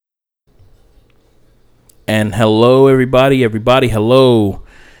And hello, everybody, hello.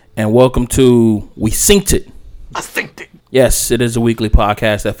 And welcome to We Synced It. I synced it. Yes, it is a weekly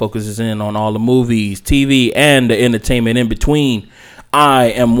podcast that focuses in on all the movies, TV, and the entertainment in between. I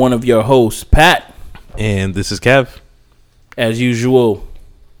am one of your hosts, Pat. And this is Kev. As usual.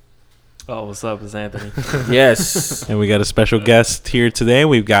 Oh, what's up? It's Anthony. Yes. And we got a special guest here today.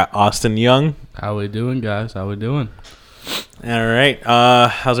 We've got Austin Young. How we doing, guys? How we doing? All right.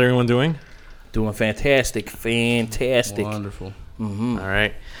 How's everyone doing? Doing fantastic. Wonderful. Mm-hmm. All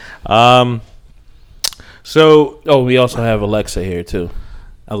right. So, we also have Alexa here, too.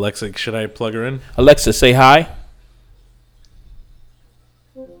 Alexa, should I plug her in? Alexa, say hi.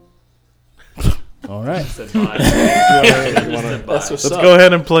 All right. Let's go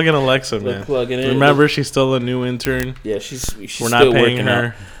ahead and plug in Alexa, man. Plug it in. Remember, she's still a new intern. Yeah, she's We're still not paying working her.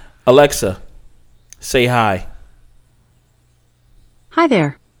 out. Alexa, say hi. Hi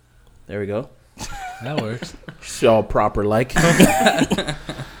there. There we go. That works. She's all proper like. All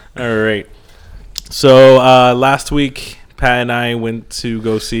right. So, last week, Pat and I went to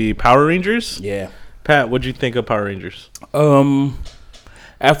go see Power Rangers. Yeah. Pat, what'd you think of Power Rangers?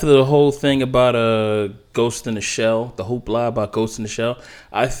 After the whole thing about Ghost in the Shell, the hoopla about Ghost in the Shell,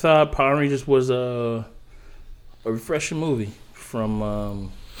 I thought Power Rangers was a refreshing movie from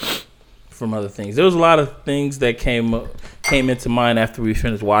other things. There was a lot of things that came into mind after we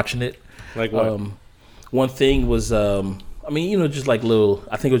finished watching it. Like what? One thing was, just like little.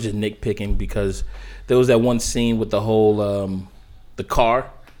 I think it was just nitpicking because there was that one scene with the whole the car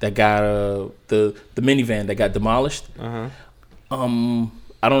that got the minivan that got demolished. Uh-huh. I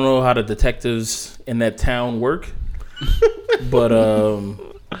don't know how the detectives in that town work, but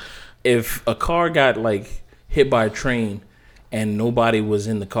if a car got like hit by a train and nobody was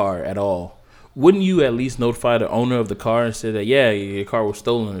in the car at all, wouldn't you at least notify the owner of the car and say that, yeah, your car was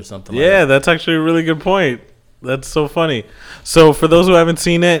stolen or something like that? Yeah, that's actually a really good point. That's so funny. So for those who haven't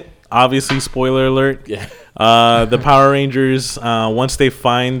seen it, obviously, spoiler alert. Yeah. The Power Rangers, once they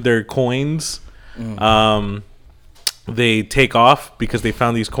find their coins, they take off because they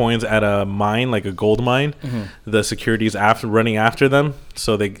found these coins at a mine, like a gold mine. Mm-hmm. The security is running after them,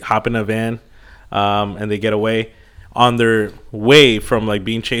 so they hop in a van and they get away. On their way from like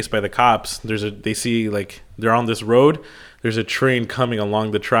being chased by the cops, they see like they're on this road. There's a train coming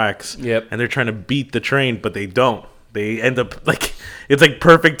along the tracks. Yep. And they're trying to beat the train, but they don't. They end up like it's like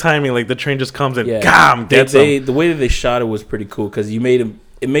perfect timing. Like the train just comes and gets them. The way that they shot it was pretty cool because it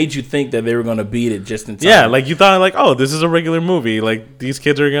made you think that they were gonna beat it just in time. Yeah, like you thought, like, oh, this is a regular movie. Like these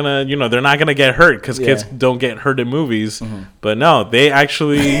kids are gonna, they're not gonna get hurt because kids don't get hurt in movies. Mm-hmm. But no, they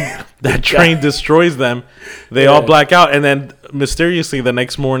actually that train destroys them. They all black out, and then mysteriously the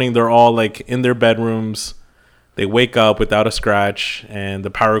next morning they're all like in their bedrooms. They wake up without a scratch, and the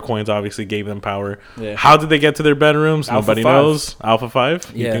power coins obviously gave them power. Yeah. How did they get to their bedrooms? Nobody knows. Alpha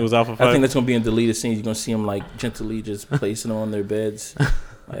 5? You think it was Alpha 5? I think that's going to be in deleted scenes. You're going to see them like gently just placing them on their beds.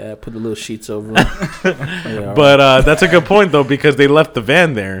 Put the little sheets over them. But that's a good point, though, because they left the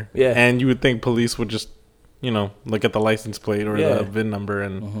van there. Yeah. And you would think police would just, look at the license plate or the VIN number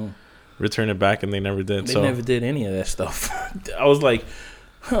and return it back, and they never did. They never did any of that stuff. I was like,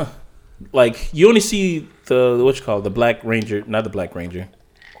 huh. Like, you only see the Black Ranger, not the Black Ranger,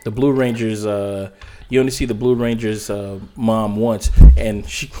 the Blue Rangers, you only see the Blue Rangers mom once, and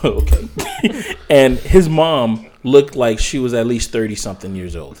and his mom looked like she was at least 30-something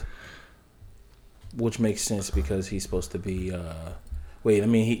years old, which makes sense because he's supposed to be,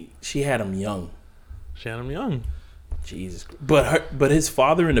 she had him young. She had him young. Jesus. But his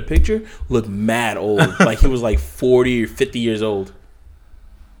father in the picture looked mad old, like he was like 40 or 50 years old.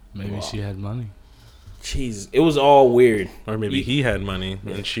 Maybe she had money. Jeez, it was all weird. Or maybe he had money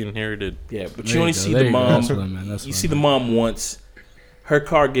and she inherited. Yeah, but you only see the mom. You see the mom once. Her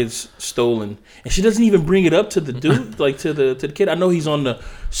car gets stolen, and she doesn't even bring it up to the dude, like to the kid. I know he's on the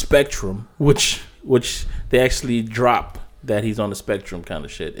spectrum, which they actually drop that he's on the spectrum kind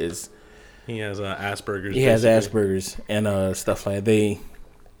of shit. He has Asperger's. He has Asperger's and stuff like that.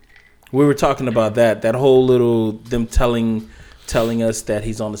 We were talking about that whole little them telling us that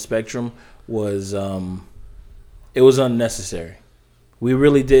he's on the spectrum was it was unnecessary. We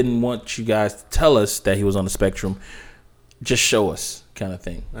really didn't want you guys to tell us that he was on the spectrum. Just show us, kind of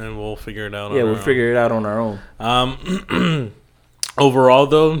thing. And we'll figure it out. We'll figure it out on our own. Overall,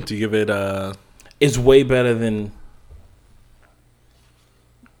 though, do you give it It's way better than.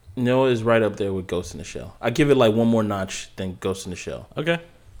 It's right up there with Ghost in the Shell. I give it like one more notch than Ghost in the Shell. Okay.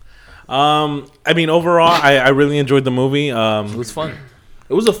 Overall, I really enjoyed the movie. It was fun.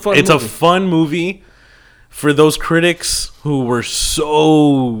 It was a fun movie. It's a fun movie. For those critics who were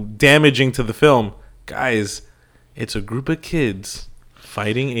so damaging to the film, guys, it's a group of kids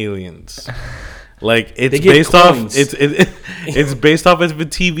fighting aliens. Like it's They get based coins. off it's based off of a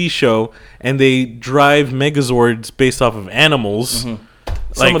TV show, and they drive Megazords based off of animals. Mm-hmm.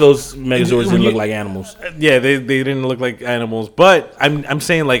 Like, Some of those Megazords didn't when look you- like animals. Yeah, they didn't look like animals. But I'm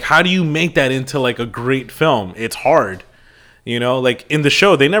saying, like, how do you make that into like a great film? It's hard. You know, like in the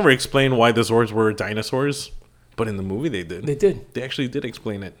show they never explained why the Zords were dinosaurs, but in the movie they did. They did. They actually did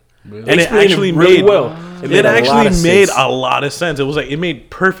explain it. Really? And it Explained actually really made well. It a lot actually of made sense. a lot of sense. It was like it made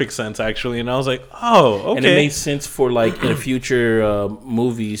perfect sense actually, and I was like, oh, okay. And it made sense for like in future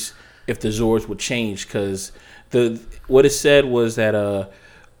movies if the Zords would change, because what it said was that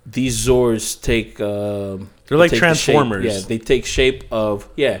these Zords take They're like take the shape- Transformers. Yeah, they take shape of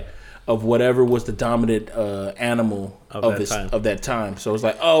whatever was the dominant animal of that time. So it's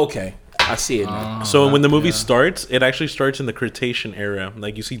like, oh, okay, I see it now. So when the movie starts, it actually starts in the Cretaceous era.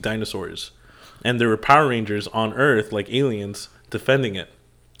 Like you see dinosaurs, and there were Power Rangers on Earth, like aliens, defending it.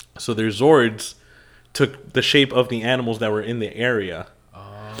 So their Zords took the shape of the animals that were in the area.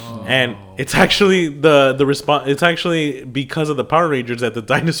 And it's actually the response. It's actually because of the Power Rangers that the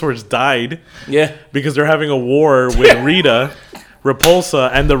dinosaurs died. Yeah, Because they're having a war with Rita, Repulsa,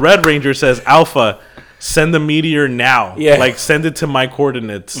 and the Red Ranger says, Alpha, send the meteor now. Yeah. Like, send it to my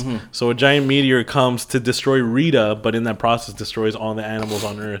coordinates. So a giant meteor comes to destroy Rita, but in that process destroys all the animals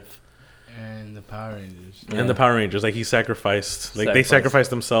on Earth. And the Power Rangers. And the Power Rangers, like, he sacrificed. Like, they sacrificed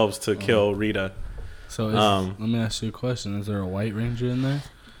themselves to kill Rita. So let me ask you a question. Is there a White Ranger in there?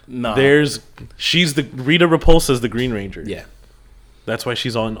 no, She's the, Rita Repulsa is the Green Ranger. yeah, That's why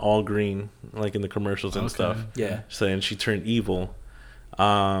she's on all green, like in the commercials and Okay. stuff. yeah. Saying she turned evil.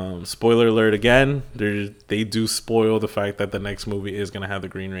 Spoiler alert again. They do spoil the fact that the next movie is gonna have the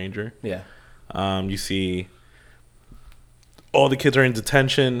Green Ranger. Yeah. You see all the kids are in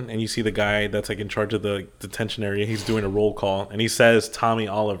detention, and you see the guy that's like in charge of the detention area. He's doing a roll call, and he says Tommy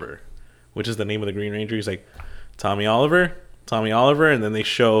Oliver, which is the name of the Green Ranger. He's like, Tommy Oliver, and then they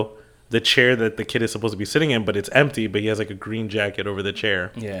show the chair that the kid is supposed to be sitting in, but it's empty. But he has like a green jacket over the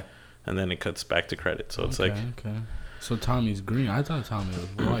chair, Yeah. and then it cuts back to credits. So it's Okay, like okay. So Tommy's green. I thought Tommy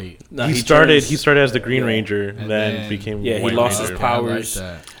was white. No, he started turns- as the Green yeah. Ranger, And then then- became Yeah, he White lost Ranger. his powers.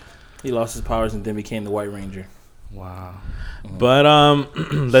 I like that. He lost his powers and then became the White Ranger. Wow. But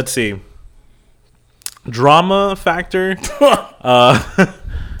let's see. Drama factor.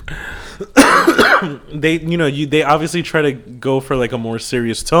 They obviously try to go for like a more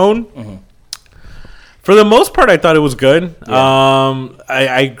serious tone. For the most part, I thought it was good. Yeah.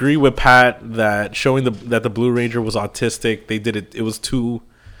 I agree with Pat that showing that the Blue Ranger was autistic. They did it. It was too,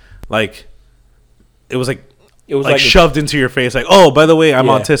 like, it was like shoved into your face. Like, oh, by the way, I'm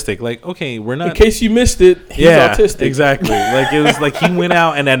Yeah. autistic. Like, okay, we're not. In case you missed it, he's autistic. Exactly. Like it was like he went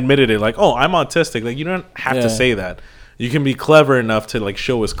out and admitted it. Like, oh, I'm autistic. Like you don't have Yeah. to say that. You can be clever enough to like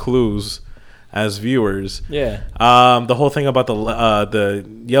show us clues as viewers. Yeah. The whole thing about the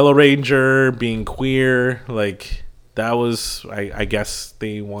Yellow Ranger being queer, like that was, I guess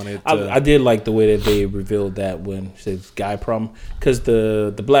they wanted. To, I did like the way that they revealed that when it says guy problem, because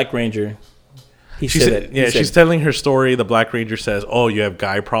the Black Ranger, she's telling her story. The Black Ranger says, "Oh, you have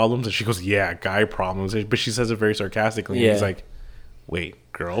guy problems," and she goes, "Yeah, guy problems," but she says it very sarcastically. Yeah. And he's like,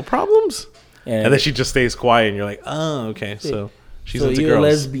 "Wait, girl problems?" And then she just stays quiet, and you're like, "Oh, okay." So she's into you're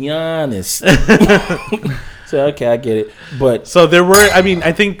girls. lesbianist. So okay, I get it. But So there were, I mean,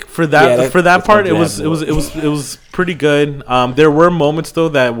 I think for that that's part, it gonna was pretty good. There were moments though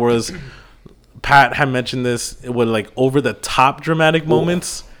that was, Pat had mentioned this, it was like over the top dramatic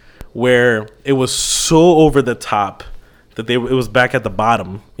moments where it was so over the top that it was back at the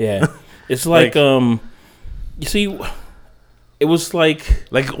bottom. yeah, it's like you see, it was like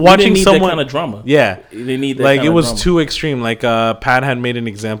watching need someone that kind of drama. Yeah, They need that like kind it of was drama. too extreme. Like Pat had made an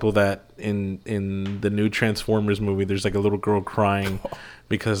example that in the new Transformers movie, there's like a little girl crying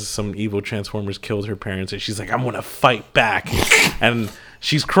because some evil Transformers killed her parents, and she's like, "I'm gonna fight back," and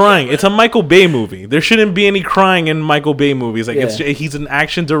she's crying. It's a Michael Bay movie. There shouldn't be any crying in Michael Bay movies. Like he's an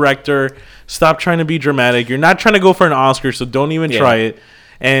action director. Stop trying to be dramatic. You're not trying to go for an Oscar, so don't even try it.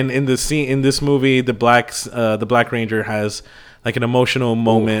 And in the scene in this movie, the Black Ranger has like an emotional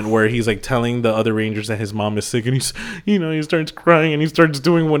moment where he's like telling the other Rangers that his mom is sick, and he starts crying and he starts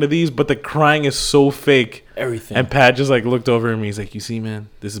doing one of these, but the crying is so fake everything. And Pat just like looked over at me. He's like, "You see, man,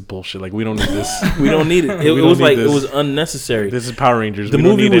 this is bullshit. Like, we don't need this. We don't need it. It was like it was unnecessary. This is Power Rangers. The we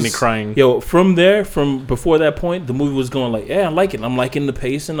movie don't need was, any crying." Yo, from before that point, the movie was going like, yeah, I like it. I'm liking the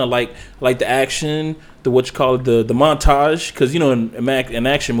pacing. I like the action, the montage, because in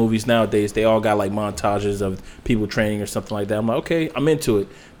action movies nowadays they all got like montages of people training or something like that. I'm like, okay, I'm into it.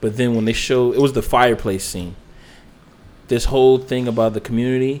 But then when they show, it was the fireplace scene. This whole thing about the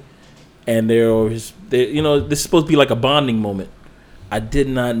community, and this is supposed to be like a bonding moment. I did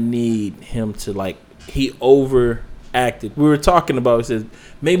not need him to he overacted. We were talking about, he said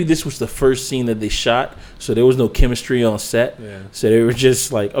maybe this was the first scene that they shot, so there was no chemistry on set. Yeah. So they were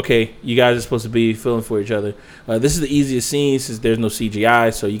just like, okay, you guys are supposed to be feeling for each other. This is the easiest scene since there's no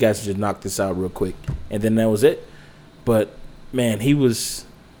CGI, so you guys just knock this out real quick, and then that was it. But man, it was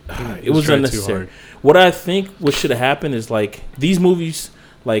unnecessary. What I think what should have happened is like these movies,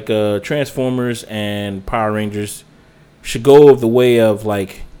 like Transformers and Power Rangers, should go the way of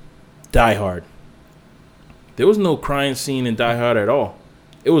like Die Hard. There was no crying scene in Die Hard at all.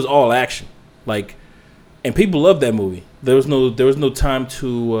 It was all action, and people loved that movie. There was no time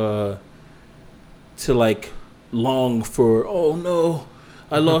to like long for, oh no,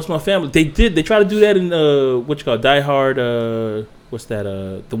 I lost my family. They tried to do that in Die Hard. What's that?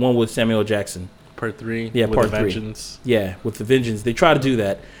 The one with Samuel L. Jackson. Part 3. Yeah, with Part the 3. Vengeance. Yeah, with the Vengeance. They try to do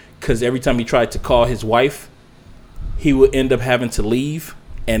that because every time he tried to call his wife, he would end up having to leave,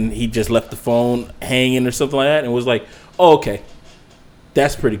 and he just left the phone hanging or something like that, and it was like, oh, okay,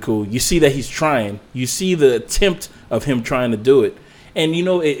 that's pretty cool. You see that he's trying. You see the attempt of him trying to do it, and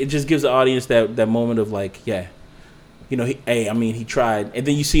it just gives the audience that moment of like, yeah, he tried. And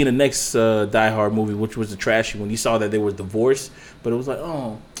then you see in the next Die Hard movie, which was the trashy one, you saw that they were divorced, but it was like,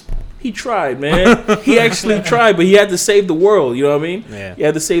 oh, he tried, man. He actually tried, but he had to save the world. You know what I mean? Yeah. He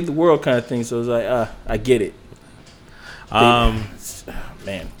had to save the world kind of thing. So it was like, I get it.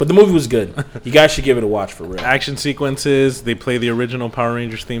 Man. But the movie was good. You guys should give it a watch for real. Action sequences. They play the original Power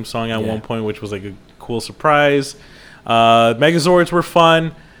Rangers theme song at one point, which was like a cool surprise. Megazords were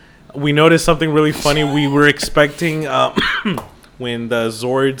fun. We noticed something really funny. We were expecting when the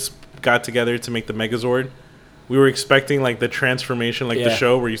Zords got together to make the Megazord, we were expecting like the transformation, like the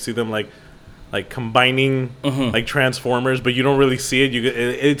show where you see them like combining like Transformers, but you don't really see it.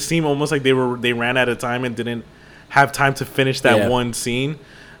 It seemed almost like they ran out of time and didn't have time to finish that one scene.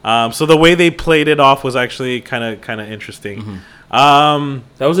 So the way they played it off was actually kind of interesting. That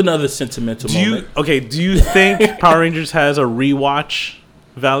was another sentimental moment. Do you think Power Rangers has a rewatch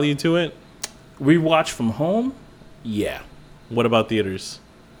value to it? Rewatch from home? Yeah. What about theaters?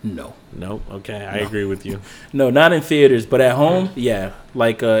 No. Okay, I agree with you. No, not in theaters, but at home, yeah.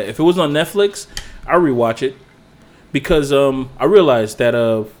 Like if it was on Netflix, I rewatch it because I realized that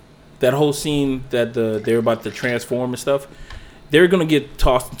that whole scene that they're about to transform and stuff, they're gonna get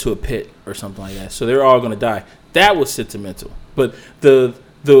tossed into a pit or something like that. So they're all gonna die. That was sentimental. But the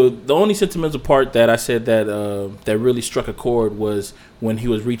only sentimental part that I said that really struck a chord was when he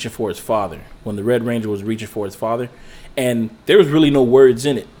was reaching for his father, when the Red Ranger was reaching for his father, and there was really no words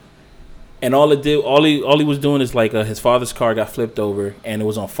in it. And all he was doing is like his father's car got flipped over and it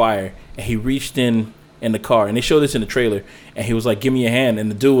was on fire, and he reached in the car, and they showed this in the trailer, and he was like, "Give me your hand," and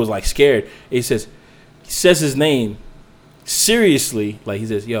the dude was like scared. He says his name seriously, like he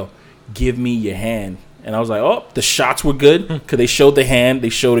says, "Yo, give me your hand." And I was like, oh, the shots were good because they showed the hand, they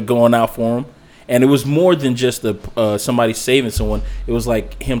showed it going out for him, and it was more than just somebody saving someone. It was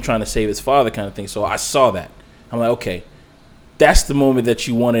like him trying to save his father kind of thing. So I saw that. I'm like, okay, that's the moment that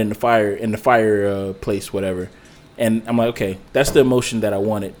you wanted in the fire place, whatever. And I'm like, okay, that's the emotion that I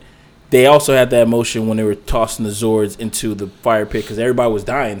wanted. They also had that emotion when they were tossing the Zords into the fire pit because everybody was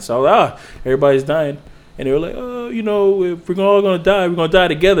dying. So I was like, everybody's dying, and they were like, oh, if we're all gonna die, we're gonna die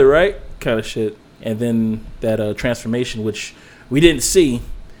together, right? Kind of shit. And then that transformation, which we didn't see,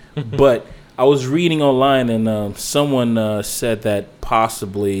 but I was reading online, and someone said that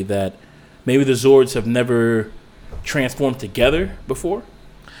possibly that maybe the Zords have never transformed together before.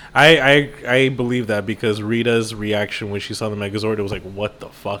 I believe that because Rita's reaction when she saw the Megazord, it was like, what the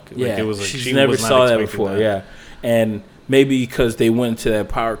fuck? Yeah, like, it was like she never saw that before. Yeah, and maybe because they went to that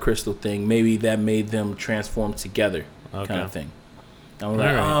power crystal thing, maybe that made them transform together, kind of thing. I was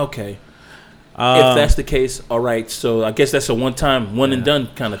like, oh, okay. If that's the case, all right. So I guess that's a one and done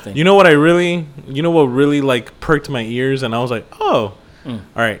kind of thing. You know what really like perked my ears, and I was like, oh, all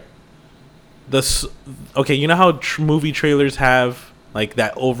right. You know how movie trailers have like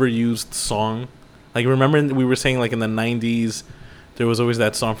that overused song? Like, remember we were saying like in the 90s, there was always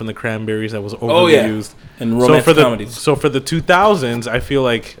that song from the Cranberries that was overly used. And romantic comedies. So for the 2000s, I feel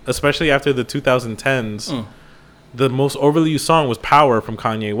like, especially after the 2010s, the most overly used song was "Power" from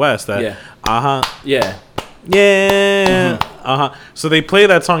Kanye West. That So they play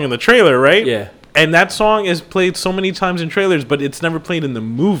that song in the trailer, right? Yeah. And that song is played so many times in trailers, but it's never played in the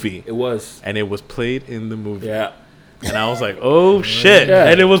movie. It was. And it was played in the movie. Yeah. And I was like, oh shit. Yeah.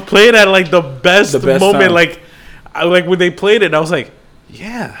 And it was played at like the best moment. time. Like when they played it, I was like,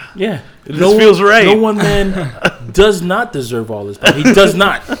 yeah. This one feels right. No one man does not deserve all this power. He does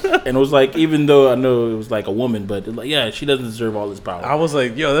not. And it was like, even though I know it was like a woman, but like, yeah, she doesn't deserve all this power. I was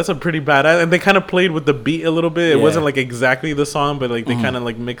like, yo, that's a pretty bad. And they kind of played with the beat a little bit. It wasn't like exactly the song, but like they kind of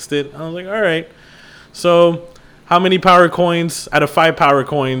like mixed it. I was like, all right. So how many power coins out of 5 power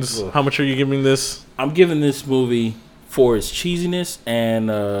coins? How much are you giving this? I'm giving this movie for its cheesiness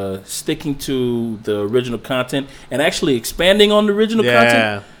and sticking to the original content and actually expanding on the original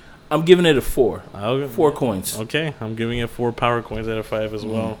content. I'm giving it a 4. 4 coins. Okay, I'm giving it 4 power coins out of 5 as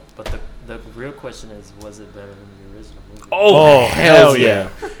well. But the real question is, was it better than the original movie? Oh hell yeah.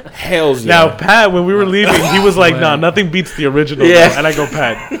 Hells yeah. Now, Pat, when we were leaving, he was like, nah, nothing beats the original. Yeah. And I go,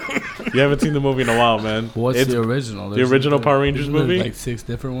 Pat, you haven't seen the movie in a while, man. What's the original? The original Power Rangers movie? Like 6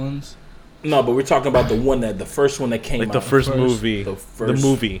 different ones? No, but we're talking about the first one that came out. Like the first movie. The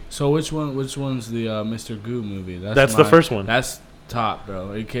movie. So which one's the Mr. Goo movie? That's the first one. That's top,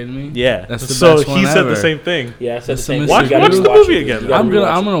 bro. Are you kidding me? Yeah. That's the best one he said ever. the same thing. Yeah, I said the same thing. Watch the movie again. I'm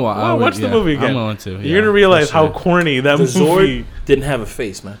gonna watch the movie again. I'm going to. You're gonna realize how corny that the movie. Zord didn't have a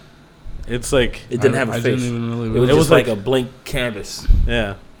face, man. It's like it didn't have a face. Didn't even really it was just like a blank canvas.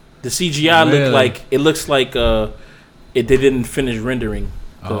 Yeah. The CGI looked like looks like they didn't finish rendering.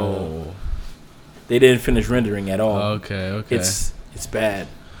 They didn't finish rendering at all. Okay. It's bad.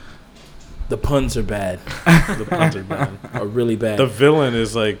 The puns are bad. The puns are bad. Are really bad. The villain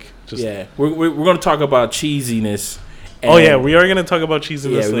is like just We're going to talk about cheesiness. We are going to talk about cheesiness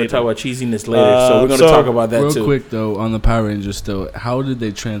later. Yeah, we're going to talk about cheesiness later. So we're going to talk about that real too. Real quick though, on the Power Rangers still, how did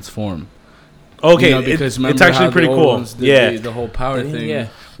they transform? Okay, because it's actually pretty cool. The whole power thing. Yeah.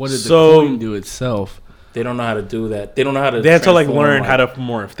 What did the coin do itself? They don't know how to do that. They don't know how to. They have to like learn how to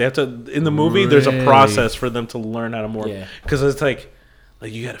morph. They have to in the movie. There's a process for them to learn how to morph. Because it's like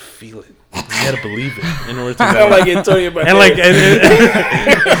you got to feel it. You got to believe it in order to. I like Antonio Banderas.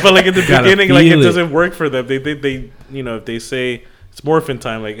 And but like in the beginning, like it doesn't work for them. They if they say it's morphin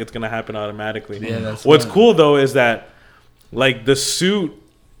time, like it's gonna happen automatically. Yeah, that's What's cool though is that like the suit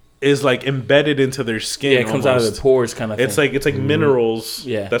is like embedded into their skin. Yeah, it comes out of the pores, kind of thing. It's like minerals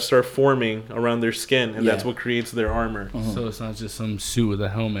Yeah. that start forming around their skin, and that's what creates their armor. So it's not just some suit with a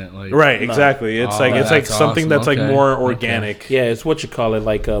helmet, like Right, exactly. It's like something that's like more organic. Yeah, it's what you call it.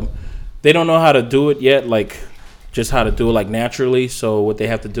 Like they don't know how to do it yet. Like just how to do it like naturally. So what they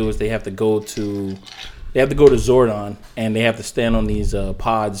have to do is they have to go to Zordon, and they have to stand on these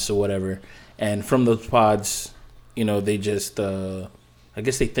pods or whatever. And from those pods, they just I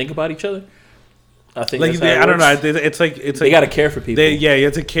guess they think about each other. I think like I don't know. It's like they gotta care for people. You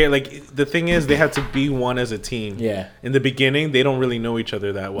have to care. Like the thing is, they have to be one as a team. Yeah. In the beginning, they don't really know each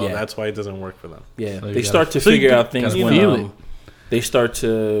other that well. Yeah. That's why it doesn't work for them. Yeah. So they start to figure out things when they start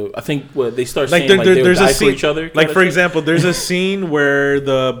to. I think they start saying like they would die for each other. Like for example, there's a scene where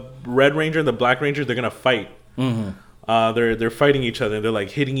the Red Ranger and the Black Ranger they're gonna fight. Mm-hmm. They're fighting each other. They're like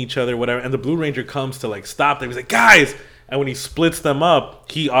hitting each other, whatever. And the Blue Ranger comes to like stop them. He's like, guys. And when he splits them up,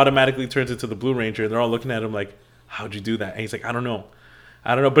 he automatically turns into the Blue Ranger. And they're all looking at him like, how'd you do that? And he's like, I don't know.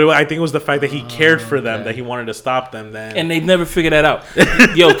 But I think it was the fact that he cared for them, that he wanted to stop them. And they've never figured that out.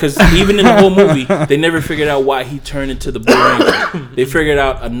 Because even in the whole movie, they never figured out why he turned into the Blue Ranger. They figured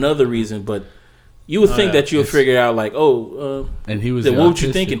out another reason, but you would think that you'll figure out like, and he was what the were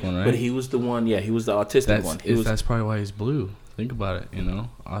you thinking? One, right? But he was the one. Yeah, he was the autistic one. That's probably why he's blue. Think about it.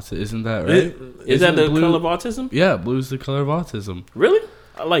 Isn't that right? Is that the color of autism? Yeah, blue's the color of autism. Really?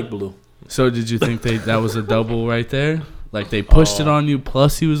 I like blue. So did you think that was a double right there? Like they pushed it on you,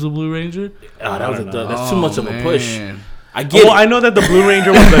 plus he was a Blue Ranger. That's too much of a push. I get. I know that the Blue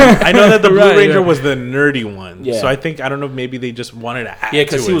Ranger was Blue Ranger was the nerdy one. Yeah. So I don't know. Maybe they just wanted to add. Yeah,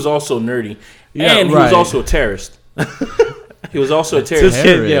 because he was also nerdy, yeah, and he was also a terrorist. He was also a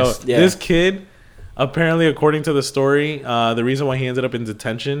terrorist. This kid. Apparently, according to the story, the reason why he ended up in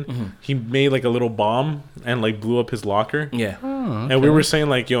detention, he made like a little bomb and like blew up his locker. Yeah. Oh, okay. And we were saying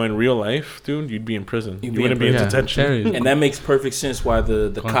like, in real life, dude, you'd be in prison. You wouldn't be in detention. And that makes perfect sense why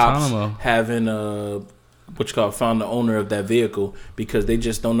the cops haven't found the owner of that vehicle, because they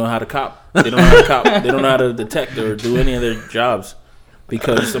just don't know how to cop. They don't know how to cop. They don't know how to detect or do any of their jobs.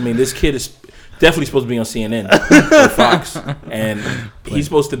 Because this kid is definitely supposed to be on CNN or Fox, and he's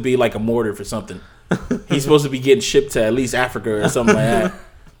supposed to be like a mortar for something. He's supposed to be getting shipped to at least Africa or something like that,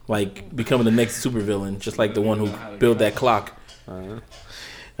 like becoming the next supervillain, just like the one who built that clock. All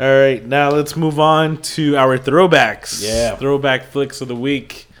right, now let's move on to our throwbacks. Yeah, throwback flicks of the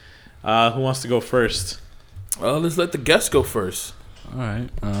week. Who wants to go first? Let's let the guests go first. All right.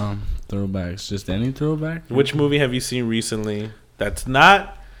 Throwbacks. Just any throwback? Which movie have you seen recently that's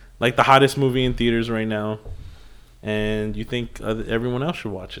not like the hottest movie in theaters right now, and you think everyone else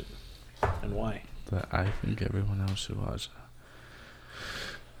should watch it, and why? That I think everyone else should watch.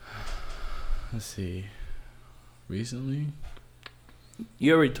 Let's see. Recently?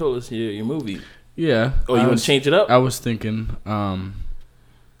 You already told us your movie. Yeah. Oh, you want to change it up? I was thinking.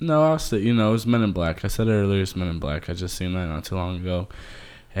 No, I'll say, it was Men in Black. I said it earlier, it's Men in Black. I just seen that not too long ago.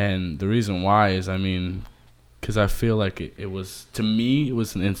 And the reason why is, because I feel like it was, to me, it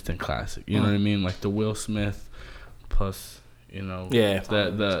was an instant classic. You know what I mean? Like the Will Smith plus,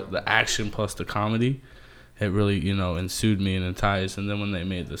 the action plus the comedy. It really, ensued me and enticed. And then when they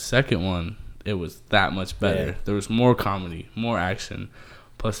made the second one, it was that much better. Yeah. There was more comedy, more action.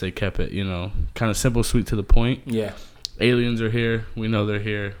 Plus they kept it, kind of simple, sweet, to the point. Yeah. Aliens are here. We know they're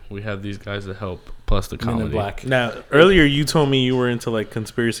here. We have these guys to help. Plus the comedy. Men in Black. Now, earlier you told me you were into like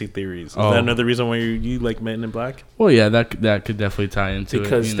conspiracy theories. Is that another reason why you like Men in Black? Well, yeah, that could definitely tie into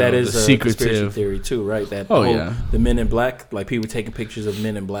because it. That is a secretive conspiracy theory too, right? That the Men in Black, like people taking pictures of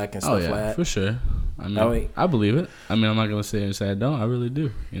Men in Black and stuff like that. For sure. I believe it. I'm not gonna sit here and say I don't. I really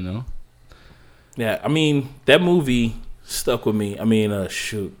do. Yeah, that movie stuck with me.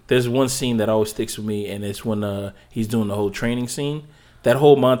 Shoot, there's one scene that always sticks with me, and it's when he's doing the whole training scene. That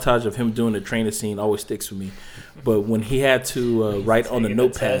whole montage of him doing the training scene always sticks with me. But when he had to write on the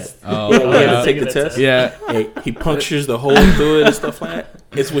notepad, he had to take the test. Yeah, he punctures the hole through it and stuff like that.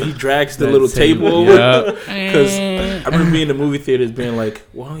 It's when he drags the little table over. Because I remember being in the movie theaters being like,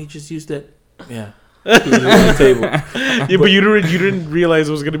 "Why don't you just use that?" Yeah. The table. Yeah, but you didn't realize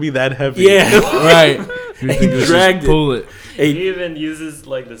it was gonna be that heavy. Yeah, right. He dragged it. Pull it. He even uses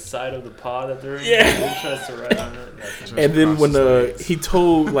like the side of the pod that they're in. Yeah. He tries to write on it. And then when he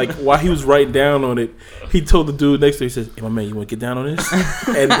told, like, while he was writing down on it, he told the dude next to him, he says, "Hey, my man, you want to get down on this?"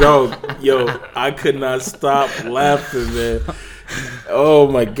 And dog, I could not stop laughing, man. Oh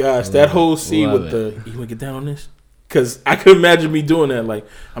my gosh, that whole scene with "You want to get down on this?" Because I could imagine me doing that. Like,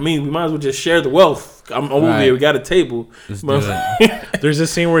 we might as well just share the wealth. I'm over here. We got a table. There's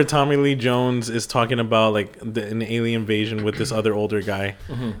this scene where Tommy Lee Jones is talking about like an alien invasion with this other older guy,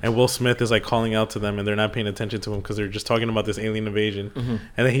 and Will Smith is like calling out to them, and they're not paying attention to him because they're just talking about this alien invasion.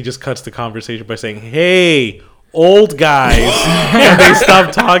 And then he just cuts the conversation by saying, "Hey, old guys," and they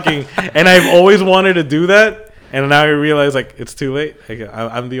stop talking. And I've always wanted to do that. And now I realize, like, it's too late. Like,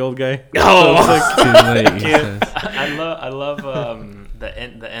 I'm the old guy. Oh, so it's like, too late. I love the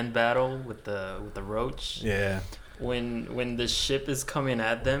end battle with the roach. Yeah. When the ship is coming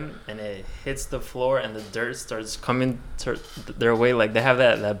at them and it hits the floor and the dirt starts coming their way, like they have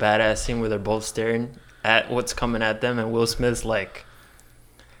that badass scene where they're both staring at what's coming at them, and Will Smith's like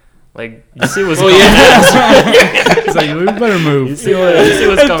you see what's coming at us. It's like, we better move. You see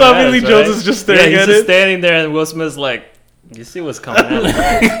what's coming Tommy at us, Lee Jones is just staring he's at just it. standing there, and Will Smith's like, you see what's coming at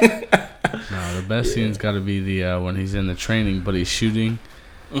us. No, the best scene's got to be the when he's in the training, but he's shooting.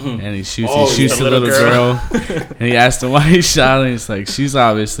 And he shoots the little girl. And he asked him why he shot her. He's like, he's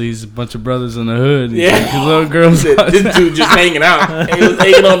a bunch of brothers in the hood. He's like, the little girl's this dude just hanging out. He was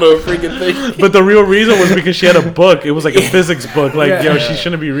hanging on the freaking thing. But the real reason was because she had a book. It was like a physics book. Like, she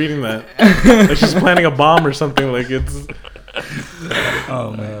shouldn't be reading that. Like, she's planning a bomb or something. Like, it's...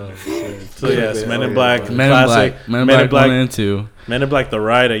 Oh, man. So, yes, Men in Black. Men in Black 1 and 2. Men in Black, The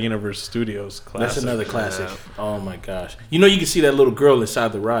Ride at Universal Studios. Classic. That's another classic. Oh, my gosh. You can see that little girl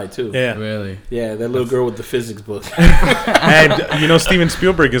inside the ride, too. Yeah. Really? Yeah, that little girl with the physics book. And, Steven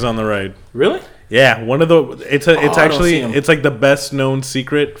Spielberg is on the ride. Really? Yeah. One of the... It's like the best known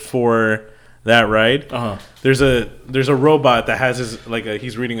secret for that ride. There's a robot that has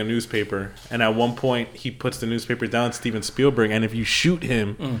he's reading a newspaper, and at one point he puts the newspaper down, Steven Spielberg, and if you shoot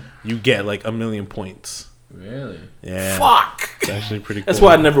him, you get like 1 million points. Really? Yeah. Fuck. It's actually pretty cool. That's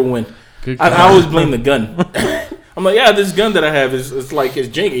why I never win. I always blame the gun. I'm like, this gun that I have is like it's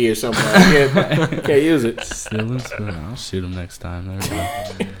janky or something. I can't use it. I'll shoot him next time. There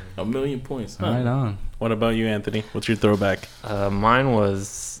we go. 1 million points. Huh? Right on. What about you, Anthony? What's your throwback? Mine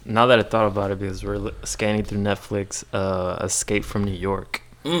was, now that I thought about it, because we're scanning through Netflix, Escape from New York.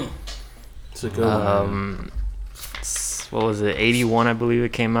 It's a good one. What was it, 81 I believe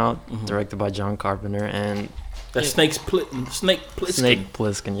it came out, directed by John Carpenter, and That's Snake Plissken. Snake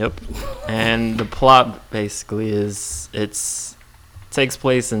Plissken, yep. And the plot basically is it takes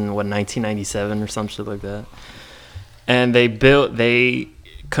place in 1997 or some shit like that. And they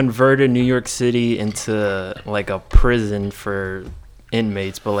converted New York City into like a prison for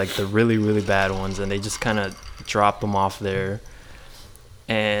inmates, but like the really, really bad ones, and they just kind of drop them off there.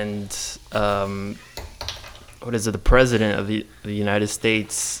 And what is it? The president of the United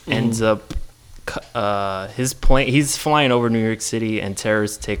States ends up his plane. He's flying over New York City, and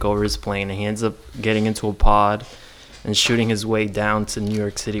terrorists take over his plane, and he ends up getting into a pod and shooting his way down to New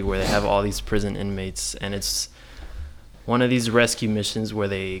York City, where they have all these prison inmates, and it's one of these rescue missions where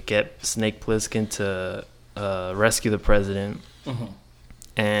they get Snake Plissken to rescue the president.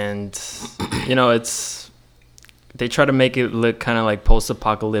 And they try to make it look kind of like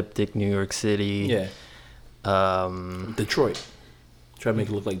post-apocalyptic New York City. Yeah. Detroit. Try to make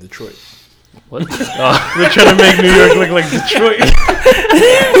it look like Detroit. What? They're trying to make New York look like Detroit.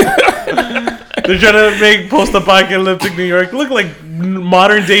 They're trying to make post-apocalyptic New York look like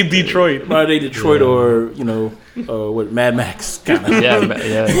modern-day Detroit. Modern-day Detroit, or what, Mad Max kind of.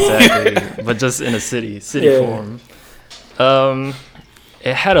 Yeah, exactly. But just in a city form.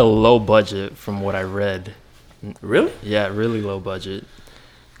 It had a low budget from what I read. Really? Yeah, really low budget.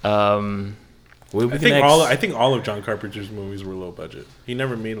 I think all of John Carpenter's movies were low budget. He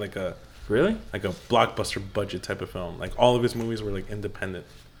never made like a blockbuster budget type of film. Like all of his movies were like independent.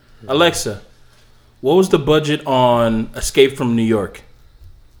 Alexa, what was the budget on Escape from New York?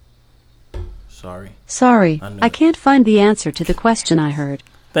 Sorry, I can't find the answer to the question I heard.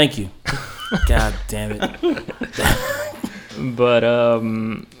 Thank you. God damn it. But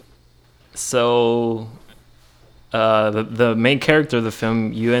so the main character of the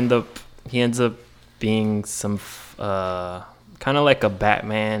film, he ends up being some kind of like a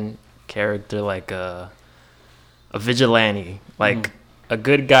Batman character, like a vigilante, like a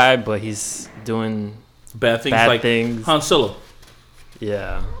good guy, but he's doing bad things, like Han Solo.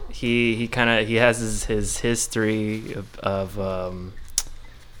 Yeah, he has his history of I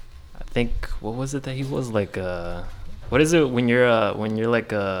think, what was it that he was like what is it when you're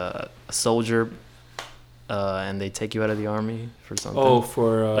like a soldier and they take you out of the army for something? Oh,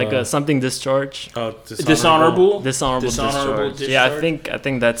 for like something discharge. Oh, dishonorable discharge. Yeah, I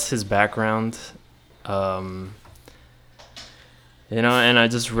think that's his background. And I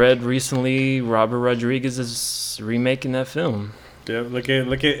just read recently Robert Rodriguez is remaking that film. Yeah, look at.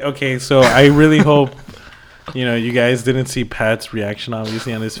 Okay, so I really hope you guys didn't see Pat's reaction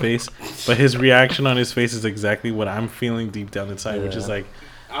obviously on his face, but his reaction on his face is exactly what I'm feeling deep down inside, which is like.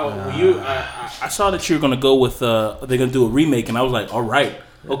 I saw that you were gonna go with they're gonna do a remake, and I was like, all right,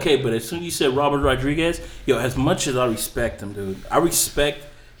 okay. But as soon as you said Robert Rodriguez, as much as I respect him, dude, I respect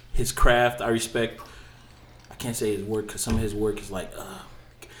his craft. I can't say his work because some of his work is like,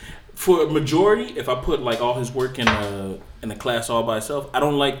 for a majority, if I put like all his work in a class all by itself, I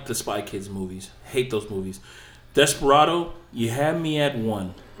don't like the Spy Kids movies. Hate those movies. Desperado, you had me at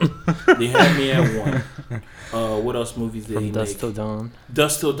 1. They had me at 1. What else movies did he make? Dusk Till Dawn.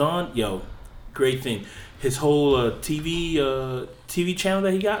 Dusk Till Dawn, great thing. His whole TV channel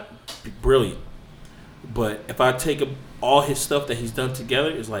that he got, brilliant. But if I take all his stuff that he's done together,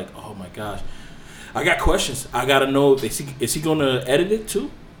 it's like, oh my gosh, I got questions. I gotta know, is he gonna edit it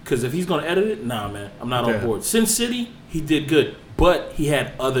too? Because if he's gonna edit it, nah, man, I'm not on board. Sin City, he did good, but he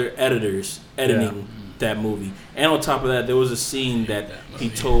had other editors editing that movie. And on top of that, there was a scene that he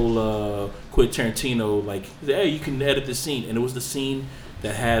told Quentin Tarantino, like, hey, you can edit the scene. And it was the scene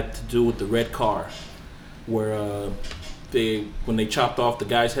that had to do with the red car, where when they chopped off the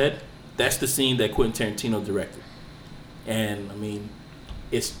guy's head. That's the scene that Quentin Tarantino directed. And I mean,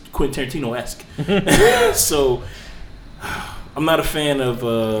 it's Quentin Tarantino-esque. So I'm not a fan of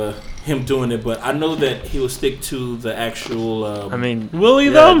him doing it, but I know that he will stick to the actual. Will he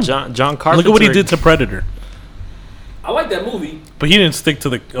though? John Carpenter. Look at what he did to Predator. I like that movie, but he didn't stick to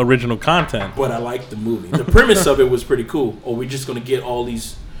the original content. But I liked the movie. The premise of it was pretty cool. Or we're just gonna get all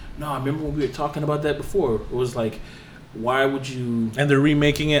these. No, I remember when we were talking about that before. It was like, why would you? And they're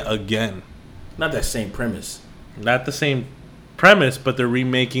remaking it again. Not that same premise. Not the same premise, but they're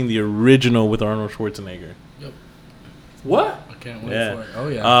remaking the original with Arnold Schwarzenegger. Yep. What? I can't wait for it. Oh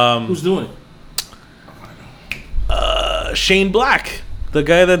yeah. Who's doing it? Shane Black, the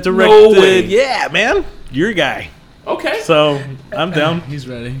guy that directed. No way. Yeah, man, your guy. Okay. So I'm down. He's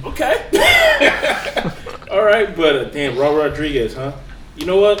ready. Okay. All right, but damn, Robert Rodriguez, huh? You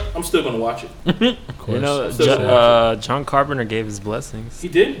know what? I'm still gonna watch it. Of course. John Carpenter gave his blessings. He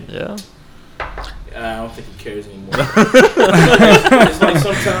did. Yeah. I don't think he cares anymore. It's like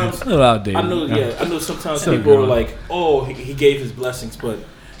sometimes A little outdated. I know sometimes Still people are going. like, oh, he gave his blessings, but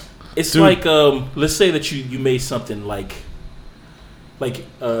it's Dude. like let's say that you made something like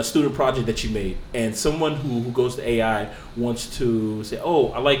a student project that you made, and someone who goes to AI wants to say, oh,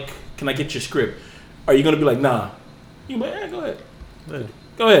 can I get your script? Are you gonna be like, nah? You be like, yeah, go ahead.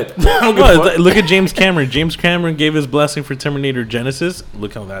 Go ahead. I don't give a No, fuck. look at James Cameron. James Cameron gave his blessing for Terminator Genesis.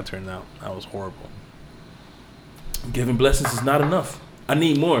 Look how that turned out. That was horrible. Giving blessings is not enough. I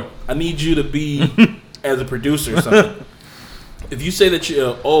need more. I need you to be as a producer or something. If you say that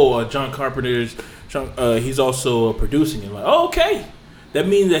John Carpenter's, he's also producing it, like, oh, okay, that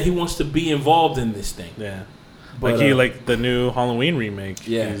means that he wants to be involved in this thing. Yeah. But, Like the new Halloween remake.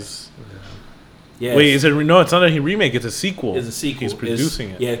 Yeah. Yeah. Wait, is it? No, it's not a remake. It's a sequel. It's a sequel. He's producing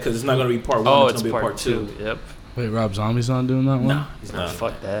it. Yeah, because it's not going to be part one. Oh, it's it's going to be part two. Yep. Wait, Rob Zombie's not doing that one? Nah, he's No. not.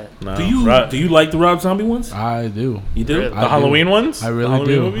 Fuck that. No. Do you like the Rob Zombie ones? I do. You do? Really? the I do. Halloween ones? I The really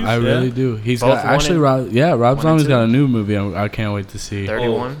Halloween do. movies? I Yeah. really do. He's Both got actually one Rob and Zombie's two? got a new movie. I can't wait to see.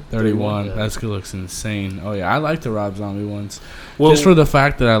 31. 31. Yeah. That looks insane. Oh yeah, I like the Rob Zombie ones. Well, Just for the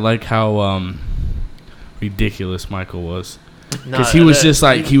fact that I like how ridiculous Michael was. Nah, Because he was that- just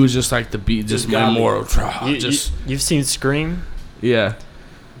like the beat, just got me. immoral. You've seen Scream? Yeah.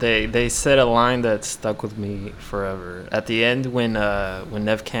 They said a line that stuck with me forever. At the end, when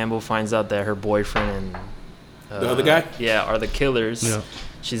Nev Campbell finds out that her boyfriend and The other guy? yeah, are the killers. Yeah.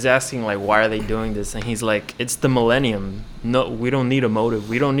 She's asking like, why are they doing this? And he's like, it's the millennium. No, we don't need a motive.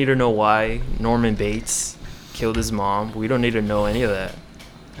 We don't need to know why Norman Bates killed his mom. We don't need to know any of that.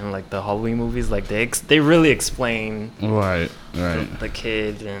 And like the Halloween movies, like they really explain Right. the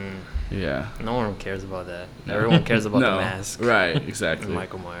kid, and Yeah. no one cares about that. Everyone cares about the No. mask. Right. And Exactly.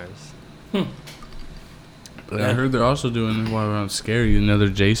 Michael Myers. But I heard they're also doing while around Scary another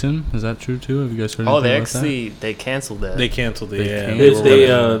Jason. Is that true too? Have you guys heard? Oh, anything they canceled that. They canceled it. They Yeah.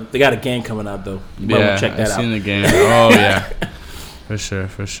 canceled They got a game coming out though. You might Yeah, want to check that I've out. seen the game. Oh yeah, for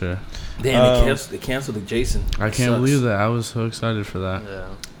sure. Damn, they canceled the Jason. I That can't sucks. believe that. I was so excited for that. Yeah.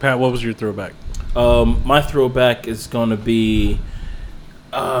 Pat, what was your throwback? My throwback is gonna be.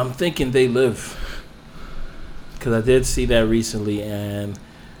 I'm thinking They Live, because I did see that recently, and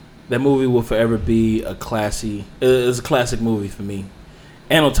that movie will forever be a classy. It's a classic movie for me,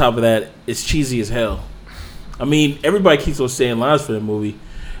 and on top of that, it's cheesy as hell. I mean, everybody keeps on saying lines for the movie.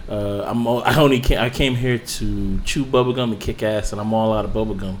 I came here to chew bubblegum and kick ass, and I'm all out of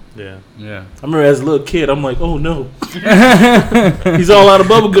bubblegum. Yeah. Yeah. I remember as a little kid, I'm like, oh no. He's all out of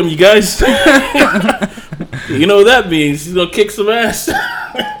bubblegum, you guys. You know what that means. He's going to kick some ass.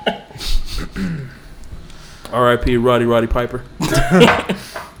 R.I.P. Roddy Piper.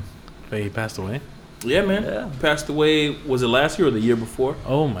 Wait, he passed away? Yeah, man. Yeah. He passed away, was it last year or the year before?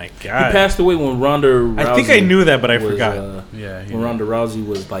 Oh my He god. passed away when Ronda Rousey I think I knew that, but I was, forgot. Yeah. when Ronda Rousey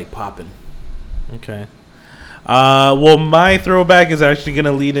was like popping. Okay. Well, my throwback is actually going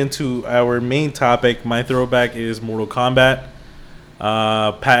to lead into our main topic. My throwback is Mortal Kombat.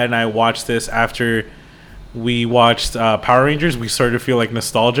 Pat and I watched this after we watched Power Rangers. We started to feel like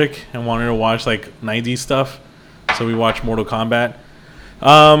nostalgic and wanted to watch like 90s stuff. So we watched Mortal Kombat.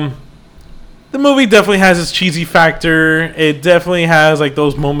 The movie definitely has its cheesy factor. It definitely has like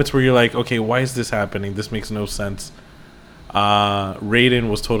those moments where you're like, okay, why is this happening? This makes no sense. Raiden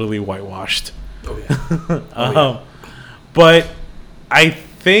was totally whitewashed. Oh, yeah. But I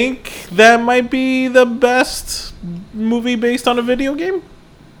think that might be the best movie based on a video game.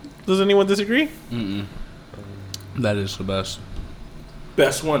 Does anyone disagree? Mm-mm. That is the best.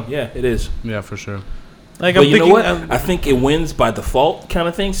 Best one. Yeah, it is. Yeah, for sure. Like, But I'm you know thinking, what? I think it wins by default kind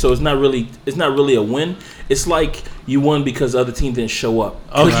of thing. So it's not really a win. It's like you won because the other team didn't show up.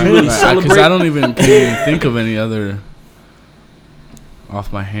 Oh, Because right, you really Because celebrate. I don't even can't even think of any other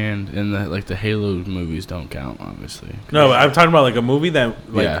off my hand. And the Halo movies don't count, obviously. no, but I'm talking about like a movie that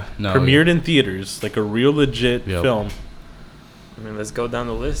like Yeah, no, premiered in theaters, like a real legit Yep. film. I mean, let's go down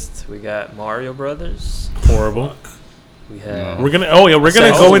the list. We got Mario Brothers. Horrible. We have. We're gonna go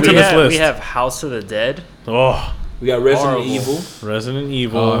into this list. We have House of the Dead. Oh, We got Resident Horrible. Evil. Resident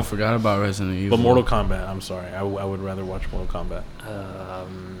Evil. Oh, I forgot about Resident Evil. But Mortal Kombat. I'm sorry. I would rather watch Mortal Kombat.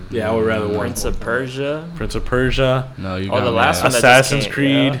 Yeah, I would rather watch Prince of Persia. Prince of Persia, No, you Oh, got the me last at- one that just Assassin's came,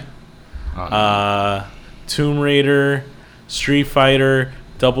 Creed, Oh, no. Tomb Raider, Street Fighter,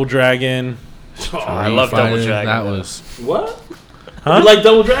 Double Dragon. I love Double Fighter, Dragon, That though. was What? Huh? You like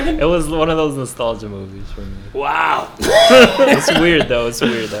Double Dragon? It was one of those nostalgia movies for me. Wow. It's weird though. It's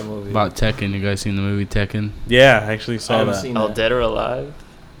weird, that movie. about Tekken. You guys seen the movie Tekken? Yeah, I actually I saw haven't that. seen Oh, that. Dead or Alive.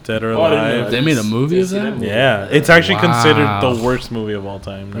 Dead or Oh, I didn't know Alive. that. They made a movie of See that? movie. Yeah, it's actually considered Wow. the worst movie of all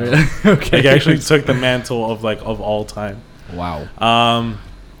time. now. Okay. Like, actually took the mantle of all time. Wow.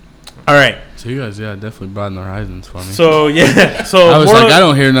 All right. So you guys, definitely broaden the horizons for me. So yeah. So I was Mortal, like, I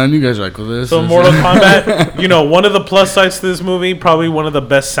don't hear none. You guys are like, well, this. so this, Mortal this. Kombat. One of the plus sides to this movie, probably one of the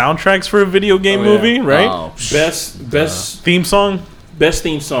best soundtracks for a video game Oh, yeah. movie, right? Oh, Best Theme song.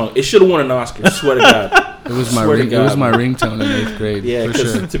 theme song. It should have won an Oscar. Swear to God. it was my Swear to ring, it was God. my ringtone in 8th grade. Yeah, for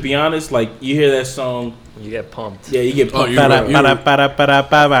because sure. to be honest, like you hear that song, You get pumped. yeah, you get pumped. you're right.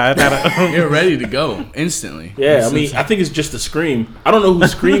 Ba-da-ba-da-ba-da-ba-da. You're ready to go instantly. Yeah, I mean, I think it's just a scream. I don't know who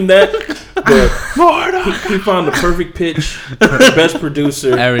screamed that, but he found the perfect pitch, the best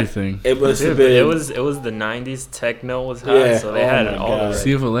producer. Everything. It must Dude, have but been. it was the 90s. Techno was hot, Yeah. so they Oh had my it all. God. over.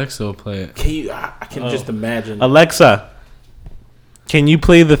 See if Alexa will play it. Can you? I can just imagine. Alexa, can you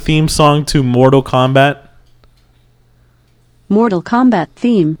play the theme song to Mortal Kombat? Mortal Kombat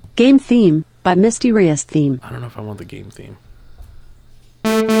theme, game theme, by Mysterious Theme. I don't know if I want the game theme.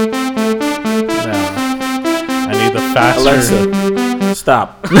 No. I need the faster. Alexa,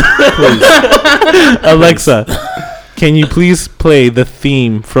 stop. Alexa, can you please play the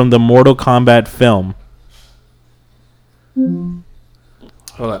theme from the Mortal Kombat film?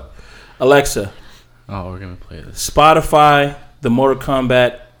 Hold up. Alexa, Oh, we're gonna play this. Spotify the Mortal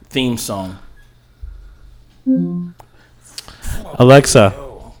Kombat theme song. Alexa,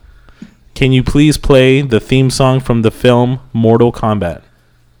 can you please play the theme song from the film Mortal Kombat?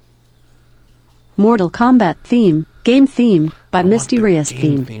 Mortal Kombat theme, game theme, by Mysterious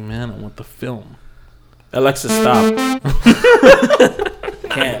Game Theme. man. I want the film. Alexa, stop.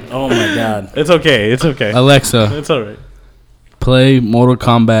 Can't. Oh my God. It's okay. It's okay. Alexa, It's all right. play Mortal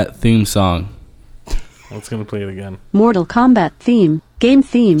Kombat theme song. Let's gonna play it again. Mortal Kombat theme, game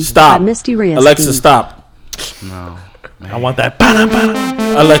theme, Stop. by Mysterious Alexa, Theme. stop. No. I want that.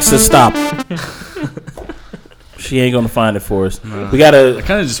 Ba-da-ba-da. Alexa, stop. She ain't gonna find it for us. We gotta. I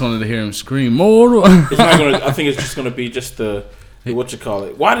kind of just wanted to hear him scream Mortal. It's not gonna. I think it's just gonna be just the what you call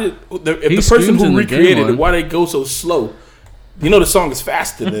it. Why did if the person screams who in the game recreated it? one. Why did it go so slow? You know the song is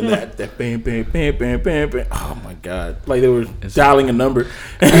faster than that. That bam bam bam bam bam bam. Oh my God! Like they were dialing a number.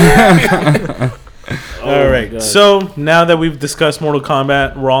 All right. God. So now that we've discussed Mortal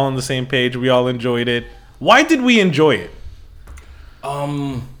Kombat, we're all on the same page. We all enjoyed it. Why did we enjoy it?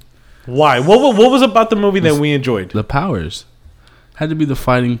 Why? What was about the movie that we enjoyed? The powers. Had to be the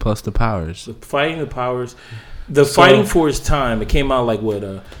fighting plus the powers. Fighting the powers, fighting for his time. It came out like what?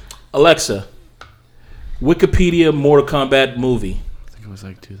 Alexa, Wikipedia Mortal Kombat movie. I think it was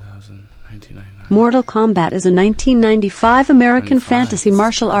like 1999. Mortal Kombat is a 1995 American fantasy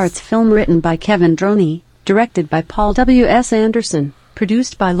martial arts film written by Kevin Droney, directed by Paul W.S. Anderson,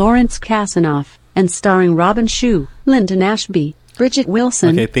 produced by Lawrence Kasanoff, and starring Robin Shou, Lyndon Ashby, Bridget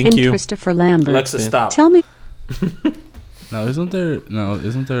Wilson, Okay, thank and you. Christopher Lambert. Alexa, stop. Tell me, No, isn't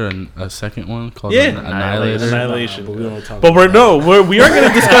there a second one called Yeah. Annihilator? Annihilation. But we don't talk But we are going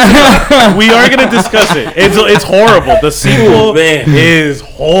to discuss it. We are going to discuss it. It's horrible. The sequel man. is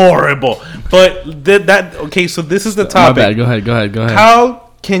horrible. But okay, so this is the My topic. bad. Go ahead. How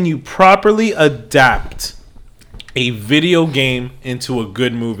can you properly adapt a video game into a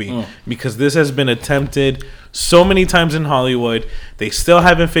good movie? Because this has been attempted so many times in Hollywood. They still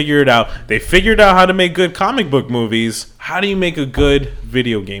haven't figured it out. They figured out how to make good comic book movies. How do you make a good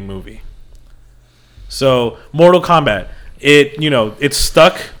video game movie? So, Mortal Kombat, it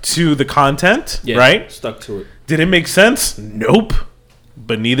stuck to the content, Yeah, right? Stuck to it. Did it make sense? Nope.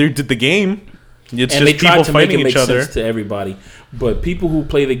 But neither did the game. It's And they just people tried to make fighting it make each other. sense to everybody. But people who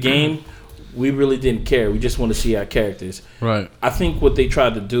play the game, we really didn't care. We just want to see our characters. Right. I think what they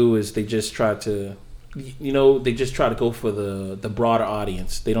tried to do is they just tried to, they just try to go for the broader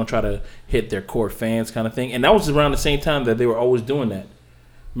audience. They don't try to hit their core fans kind of thing. And that was around the same time that they were always doing that.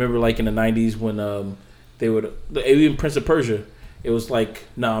 Remember, like in the 90s when they would, even Prince of Persia, it was like,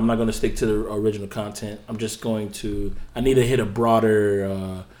 no, I'm not going to stick to the original content. I'm just going to, I need to hit a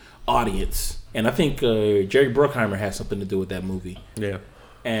broader audience. And I think Jerry Bruckheimer had something to do with that movie. Yeah.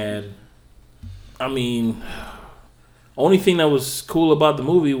 And I mean, only thing that was cool about the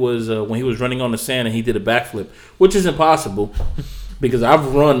movie was when he was running on the sand and he did a backflip, which is impossible because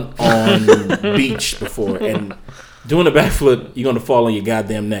I've run on beach before, and doing a backflip, you're gonna fall on your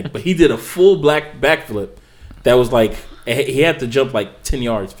goddamn neck. But he did a full black backflip that was like he had to jump like 10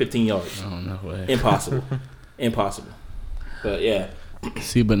 yards, 15 yards. Oh no way. Impossible. Impossible. But yeah.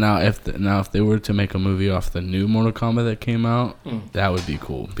 See, but now if they were to make a movie off the new Mortal Kombat that came out, that would be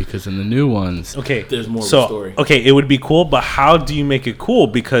cool because in the new ones, Okay, There's more of a story. Okay, it would be cool, but how do you make it cool?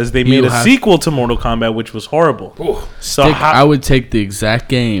 Because they made a sequel to Mortal Kombat, which was horrible. Ooh. So I would take the exact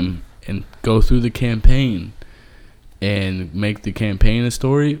game and go through the campaign and make the campaign a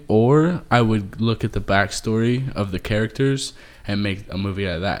story, or I would look at the backstory of the characters and make a movie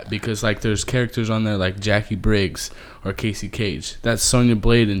out of that. Because like there's characters on there like Jackie Briggs or Casey Cage. That's Sonya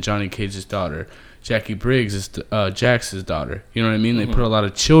Blade and Johnny Cage's daughter. Jackie Briggs is Jax's daughter. You know what I mean? They put a lot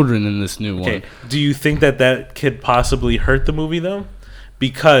of children in this new one. Do you think that could possibly hurt the movie though?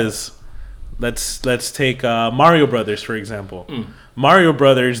 Because let's take Mario Brothers for example. Mario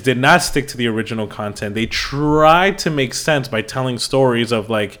Brothers did not stick to the original content. They tried to make sense by telling stories of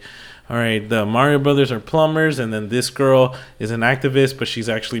like, all right, the Mario Brothers are plumbers, and then this girl is an activist, but she's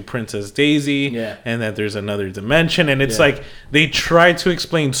actually Princess Daisy, and that there's another dimension, and it's like they tried to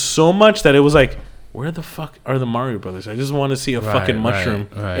explain so much that it was like, where the fuck are the Mario Brothers? I just want to see a fucking mushroom.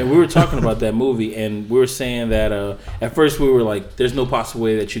 Right. And we were talking about that movie, and we were saying that at first we were like, there's no possible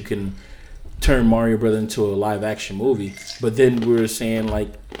way that you can turn Mario Brothers into a live action movie. But then we were saying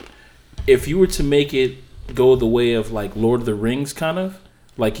like, if you were to make it go the way of like Lord of the Rings kind of,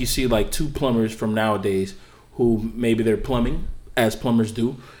 like you see like two plumbers from nowadays who maybe they're plumbing as plumbers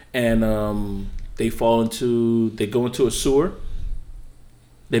do, and they go into a sewer,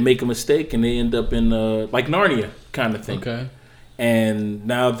 they make a mistake and they end up in like Narnia kind of thing. Okay. And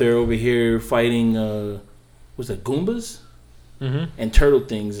now they're over here fighting was it Goombas? And turtle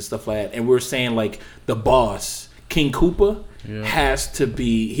things and stuff like that. And we're saying like the boss, King Koopa, has to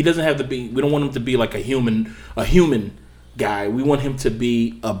be. He doesn't have to be. We don't want him to be like a human guy. We want him to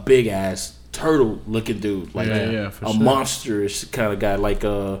be a big ass turtle looking dude, like a monstrous kind of guy. Like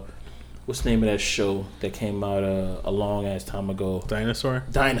what's the name of that show that came out a long ass time ago? Dinosaur.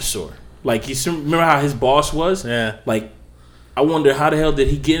 Like remember how his boss was? Yeah. Like I wonder how the hell did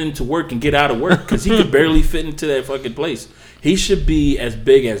he get into work and get out of work because he could barely fit into that fucking place. He should be as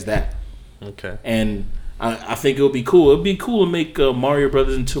big as that. Okay. And I think it would be cool. It would be cool to make Mario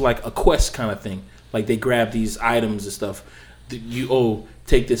Brothers into like a quest kind of thing. Like they grab these items and stuff.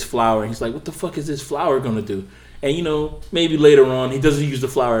 Take this flower. And he's like, what the fuck is this flower going to do? And, maybe later on, he doesn't use the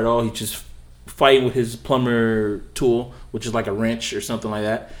flower at all. He's just fighting with his plumber tool, which is like a wrench or something like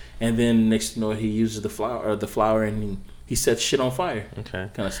that. And then next he uses the flower and he sets shit on fire. Okay.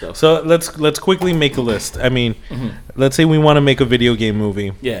 Kind of stuff. So let's quickly make a list. I mean, let's say we want to make a video game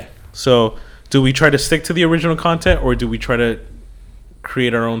movie. Yeah. So do we try to stick to the original content, or do we try to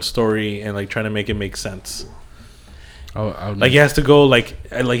create our own story and like try to make it make sense? Like it has to go like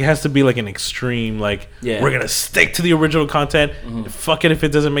it has to be like an extreme we're gonna stick to the original content. Fuck it if it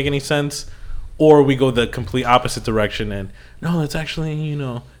doesn't make any sense, or we go the complete opposite direction and no, let's actually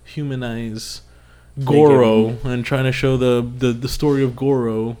humanize Goro and trying to show the story of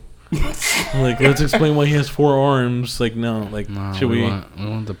Goro. Like let's explain why he has 4 arms. Like no, should we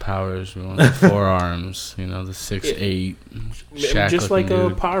want the powers? We want the 4 arms. The 6'8". Just like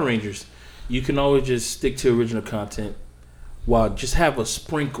dude. Power Rangers, you can always just stick to original content, while just have a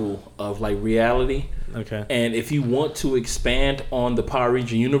sprinkle of like reality. Okay. And if you want to expand on the Power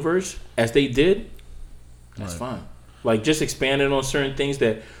Ranger universe as they did, that's fine. Like just expanding on certain things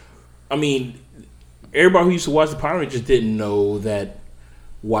that, everybody who used to watch the Power Rangers didn't know that.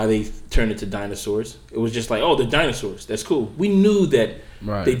 Why they turned into dinosaurs. It was just like, they're dinosaurs. That's cool. We knew that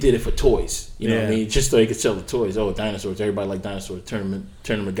they did it for toys. You know what I mean? Just so they could sell the toys. Dinosaurs. Everybody like dinosaurs. Turn them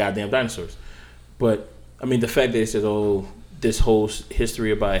into goddamn dinosaurs. But, the fact that they said, this whole history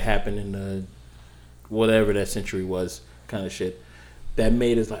about it happened in whatever that century was kind of shit, that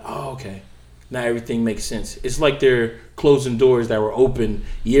made us like, okay. Now everything makes sense. It's like they're closing doors that were open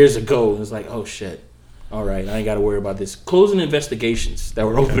years ago. It's like, oh, shit. All right, I ain't got to worry about this. Closing investigations that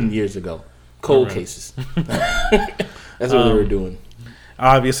were open years ago. Cold cases. That's what they were doing.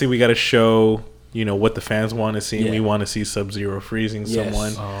 Obviously, we got to show, what the fans want to see. We want to see Sub-Zero freezing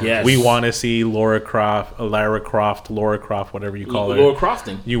someone. Yes. We want to see Lara Croft, whatever you call her. Lara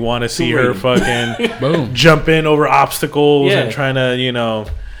Crofting. You want to see her fucking boom, jumping over obstacles and trying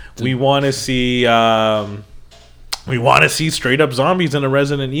to, we want to see... we want to see straight up zombies in a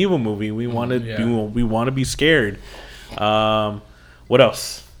Resident Evil movie. We want to we want to be scared. What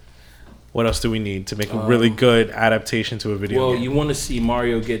else? What else do we need to make a really good adaptation to a video game? Well, you want to see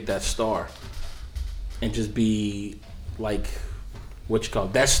Mario get that star and just be like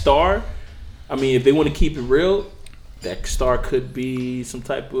that star. If they want to keep it real, that star could be some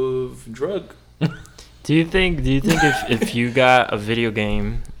type of drug. Do you think if you got a video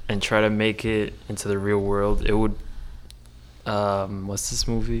game and try to make it into the real world, it would What's this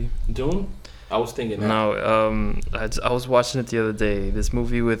movie? Dune? I was thinking that. No, I was watching it the other day. This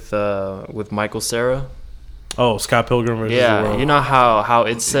movie with Michael Cera. Oh, Scott Pilgrim versus the Yeah, World. you know how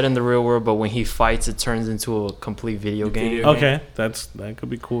it's set in the real world, but when he fights, it turns into a complete video game. Okay, that could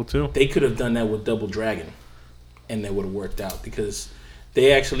be cool too. They could have done that with Double Dragon, and that would have worked out because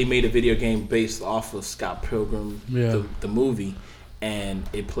they actually made a video game based off of Scott Pilgrim, the movie, and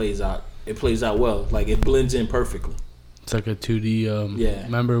it plays out. It plays out well. Like it blends in perfectly. It's like a 2D. Yeah.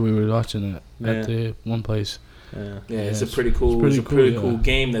 Remember we were watching it Yeah. at the one place. Yeah, it's a pretty cool. It's a cool, pretty cool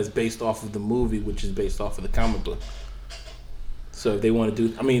game that's based off of the movie, which is based off of the comic book. So if they want to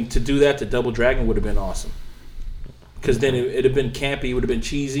do, to do that to Double Dragon would have been awesome. Because then it'd have been campy, it would have been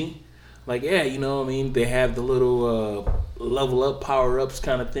cheesy. Like, yeah, they have the little level up, power ups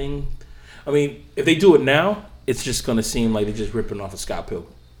kind of thing. If they do it now, it's just gonna seem like they're just ripping off of Scott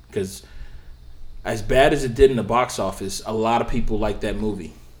Pilgrim. Because as bad as it did in the box office, a lot of people like that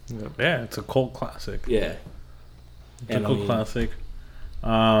movie. Yeah, it's a cult classic. Yeah. It's a cult classic.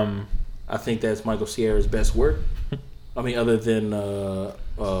 I think that's Michael Cera's best work. Other than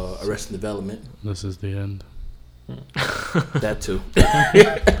Arrested Development. This is the end. That too.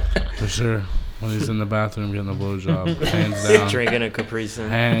 For sure. When he's in the bathroom getting a blowjob. Hands down. Drinking a Capri Sun.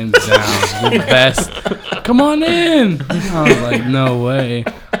 Hands down. The best. Come on in. I was like, no way.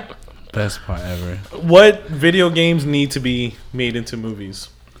 Best part ever. What video games need to be made into movies?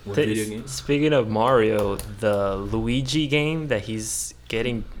 What video game? Speaking of Mario, the Luigi game that he's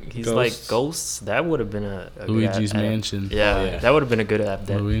Ghosts. like Ghosts. That would have been a Luigi's Mansion. Yeah, that would have been a good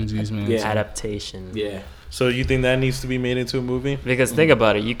Luigi's Mansion. adaptation. Yeah. So you think that needs to be made into a movie? Because think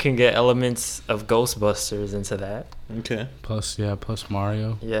about it, you can get elements of Ghostbusters into that. Okay. Plus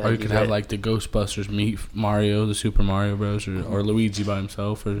Mario. Yeah, Or you you could have get- like the Ghostbusters meet Mario, the Super Mario Bros, or Luigi by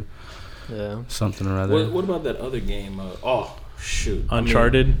himself, or Yeah. something or other. What about that other game? Shoot.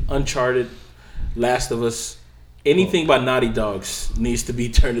 Uncharted. Uncharted, Last of Us. Anything by Naughty Dogs needs to be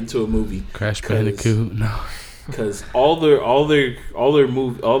turned into a movie. Crash Bandicoot. No. Because all their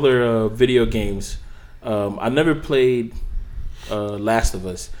video games. I never played Last of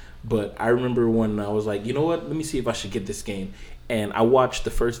Us, but I remember when I was like, you know what? Let me see if I should get this game. And I watched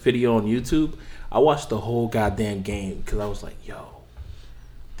the first video on YouTube. I watched the whole goddamn game because I was like, yo,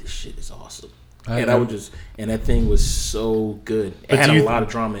 this shit is awesome. And that thing was so good. It had a lot of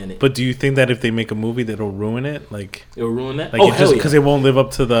drama in it. But do you think that if they make a movie, that'll ruin it? Like It'll ruin that? Like just because it won't live up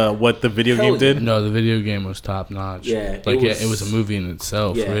to what the video game did? No, the video game was top notch. Yeah, it was a movie in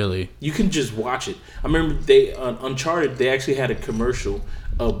itself, really. You can just watch it. I remember they on Uncharted, they actually had a commercial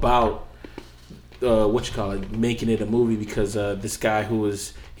about making it a movie because this guy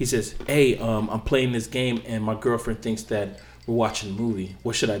he says, hey, I'm playing this game and my girlfriend thinks that we're watching a movie.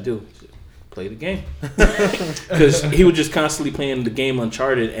 What should I do? Play the game. Because he was just constantly playing the game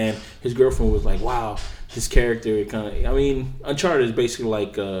Uncharted and his girlfriend was like, wow, this character Uncharted is basically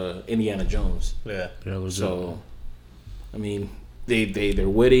like Indiana Jones. Yeah. So they're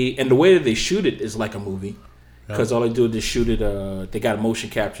witty and the way that they shoot it is like a movie. Because all they do is just shoot it. They got a motion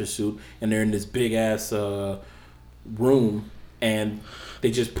capture suit and they're in this big ass room and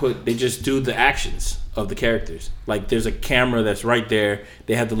they just do the actions of the characters. Like there's a camera that's right there.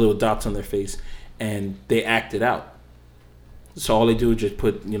 They have the little dots on their face and they act it out. So all they do is just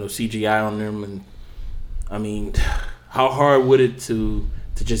put CGI on them. And how hard would it to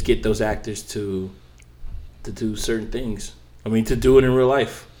just get those actors to do certain things? To do it in real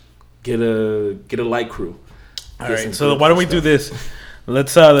life. Get a light crew. All right. So why don't we do this?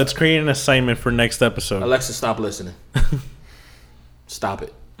 Let's create an assignment for next episode. Alexa, stop listening. Stop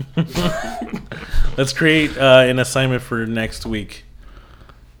it. Let's create an assignment for next week.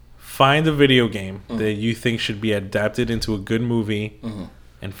 Find a video game that you think should be adapted into a good movie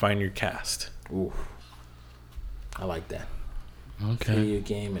and find your cast. Ooh. I like that. Okay. Video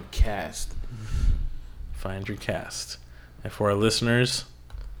game and cast. Find your cast. And for our listeners,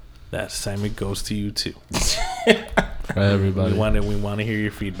 that assignment goes to you too. For everybody. We want to hear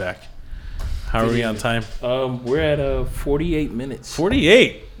your feedback. How are we on time? We're at 48 minutes.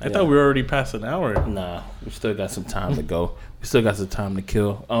 48. I thought we were already past an hour. Nah, we still got some time to go. We still got some time to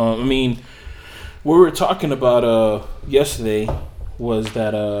kill. What we were talking about yesterday was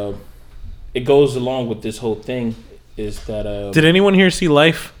that it goes along with this whole thing. Is that Did anyone here see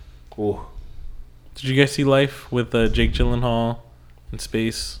Life? Ooh. Did you guys see Life with Jake Gyllenhaal in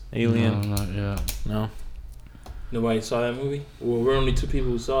space alien? No, not yet. No. Nobody saw that movie? Well, we're only two people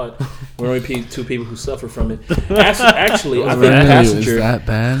who saw it. We're only two people who suffer from it. Actually, I think Really? Passenger. Is that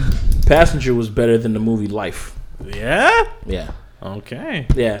bad? Passenger was better than the movie Life. Yeah? Yeah. Okay.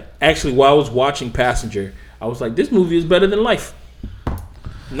 Yeah. Actually, while I was watching Passenger, I was like, this movie is better than Life.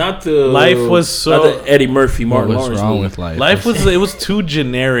 Not the Life was so not the Eddie Murphy, Martin What's Lawrence wrong movie. with Life? Life was it was too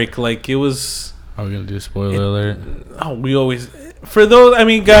generic. Like it was. Are we gonna do spoiler alert? Oh, we always. For those, I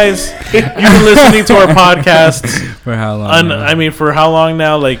mean, guys, you've been listening to our podcasts. For how long? For how long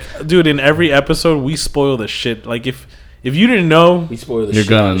now? Like, dude, in every episode, we spoil the shit. Like, if you didn't know, We spoil the You're shit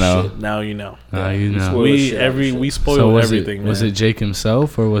gonna out of know. shit. now you know. You we know. spoil the shit out of shit. We spoil So was everything. it was man. it Jake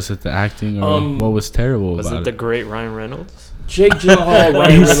himself or was it the acting or what was terrible Was about it the great Ryan Reynolds? Jake Gyllenhaal,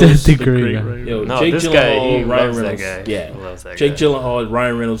 Ryan He said Reynolds. the The great guy. Ryan- Yo, No, Jake this Gyllenhaal, guy, he Ryan loves that Reynolds. guy. Yeah, He loves that Jake guy. Gyllenhaal,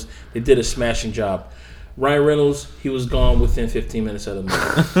 Ryan Reynolds. They did a smashing job. Ryan Reynolds, he was gone within 15 minutes of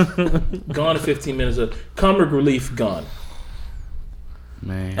the movie. Gone in 15 minutes of comic relief. Gone.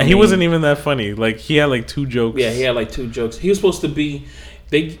 Man. And he wasn't even that funny. Like he had like 2 jokes. Yeah, he had like 2 jokes. He was supposed to be.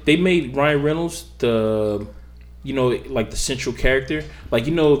 They made Ryan Reynolds the, like the central character. Like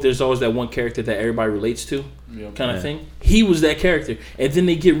there's always that one character that everybody relates to, kind of thing. He was that character, and then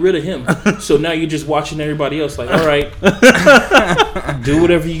they get rid of him. So now you're just watching everybody else. Like, all right, do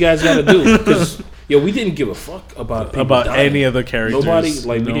whatever you guys gotta do. Because we didn't give a fuck about people dying. any of the characters. Nobody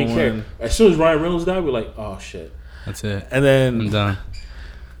we didn't one. care. As soon as Ryan Reynolds died, we're like, oh shit. That's it. And I'm then done.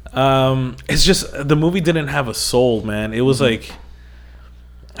 it's just the movie didn't have a soul, man. It was like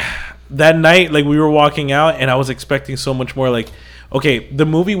that night, like we were walking out, and I was expecting so much more. Like, okay, the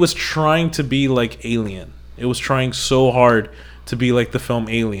movie was trying to be like Alien. It was trying so hard to be like the film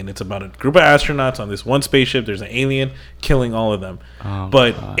Alien. It's about a group of astronauts on this one spaceship. There's an alien killing all of them. Oh,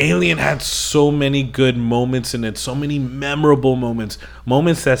 but God. Alien had so many good moments in it, so many memorable moments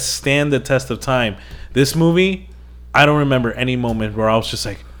that stand the test of time. This movie, I don't remember any moment where I was just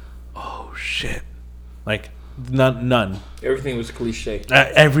like, oh shit. Like, none. Everything was cliche.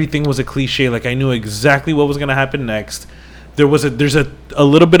 Everything was a cliche. Like, I knew exactly what was going to happen next. There's a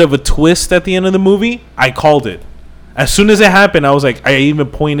little bit of a twist at the end of the movie. I called it. As soon as it happened, I was like, I even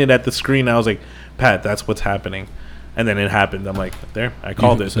pointed at the screen. I was like, Pat, that's what's happening. And then it happened. I'm like, there, I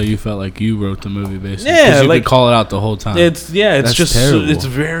called it. So you felt like you wrote the movie, basically? Yeah, 'Cause you like- could call it out the whole time. It's That's just terrible. it's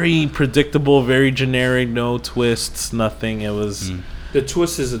very predictable, very generic, no twists, nothing. It was The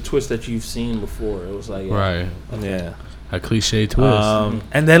twist is a twist that you've seen before. It was like, right. yeah. A cliche twist.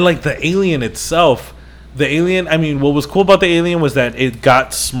 And then like the alien itself, what was cool about the alien was that it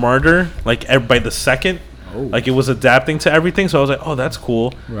got smarter like by the second. Like it was adapting to everything, so I was like, oh, that's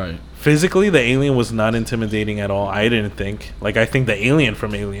cool. Right. Physically, the alien was not intimidating at all. I didn't think. Like, I think the alien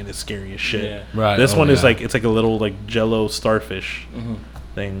from Alien is scary as shit. Yeah. Right. This Oh, one is yeah. like, it's like a little like Jello starfish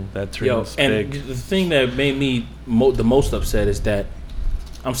thing that turns and big. the thing that made me the most upset is that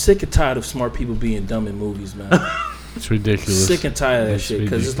I'm sick and tired of smart people being dumb in movies, man. It's ridiculous. Sick and tired of that It's shit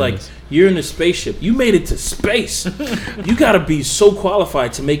because it's like ridiculous. you're in a spaceship. You made it to space. You got to be so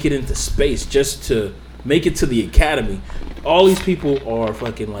qualified to make it into space just to make it to the academy. All these people are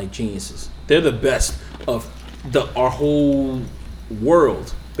fucking like geniuses. They're the best of our whole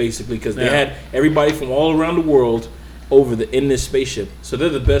world, basically, because they had everybody from all around the world in this spaceship. So they're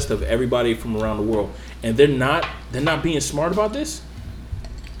the best of everybody from around the world, and they're not being smart about this.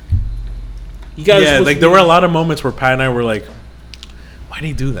 You guys, There were a lot of moments where Pat and I were like, why'd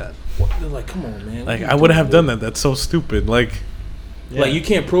he do that? They're like, come on, man. Like, I would have done that. That's so stupid. Like, Like you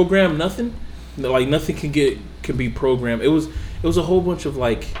can't program nothing. Like nothing can be programmed. It was a whole bunch of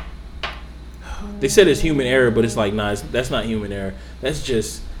like. They said it's human error, but it's like that's not human error. That's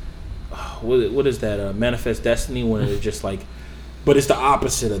just what is that? Manifest Destiny when it's just like, but it's the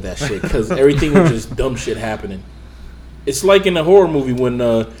opposite of that shit because everything was just dumb shit happening. It's like in a horror movie when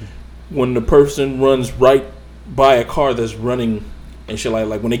the person runs right by a car that's running and shit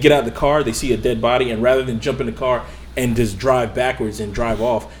like when they get out of the car they see a dead body and rather than jump in the car and just drive backwards and drive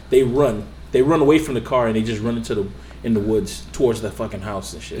off, they run away from the car and they just run in the woods towards the fucking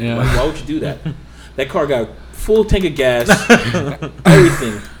house and shit. Yeah. Like, why would you do that? That car got full tank of gas,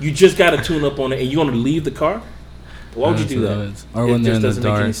 everything. You just got to tune up on it and you want to leave the car? Why would you do that? Or when they're in the doesn't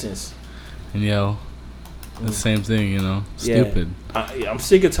make any dark sense. and yell. The same thing, Stupid. I'm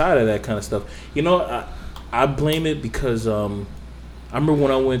sick and tired of that kind of stuff. I blame it because I remember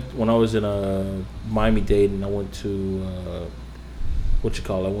when I was in Miami-Dade and I went to I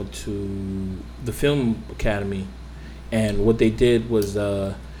went to the film academy, and what they did was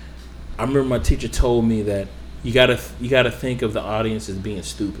I remember my teacher told me that you gotta think of the audience as being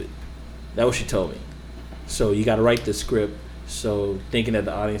stupid. That was what she told me. So you gotta write the script so thinking that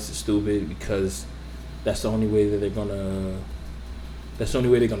the audience is stupid because that's the only way that they're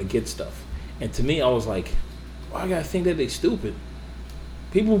gonna get stuff. And to me, I was like, well, I gotta think that they're stupid.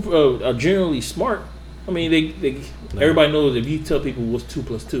 People are generally smart. I mean, they everybody knows if you tell people what's 2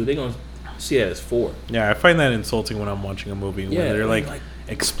 + 2, they're gonna see that as 4. Yeah, I find that insulting when I'm watching a movie Yeah, where they're like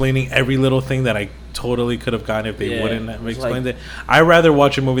explaining every little thing that I totally could have gotten if they wouldn't have explained it. I'd rather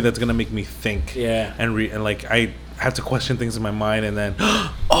watch a movie that's gonna make me think. Yeah. And like I have to question things in my mind, and then,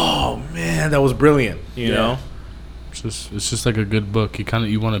 oh man, that was brilliant. You know. It's just like a good book.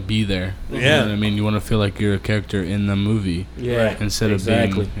 You want to be there. Yeah. You know what I mean, you want to feel like you're a character in the movie. Yeah. Right. Instead of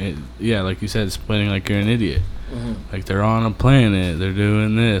being, like you said, explaining like you're an idiot. Mm-hmm. Like they're on a planet, they're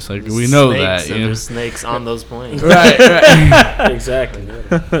doing this. Like we know that. You know? There's snakes on those planes. Right. Exactly.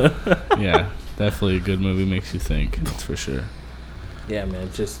 Yeah, definitely a good movie. Makes you think. That's for sure. Yeah, man.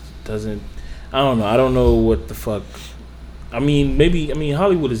 It just doesn't. I don't know. I don't know what the fuck. I mean,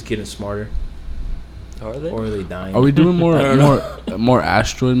 Hollywood is getting smarter. Are they? Or are they dying? Are we doing more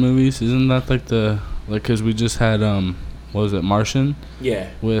asteroid movies? Isn't that because we just had what was it, Martian?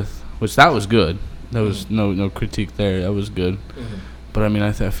 Yeah. Which that was good. There was no critique there. That was good. Mm-hmm. But I mean,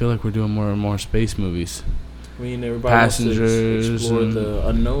 I feel like we're doing more and more space movies. I mean, everybody wants to explore the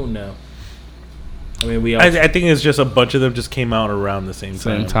unknown now. I mean, I think it's just a bunch of them just came out around the same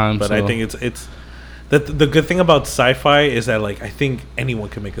time. But I think it's the good thing about sci-fi is that like I think anyone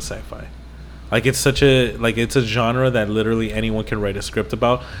can make a sci-fi. Like it's a genre that literally anyone can write a script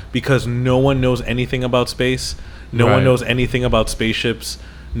about because no one knows anything about space. No one knows anything about spaceships.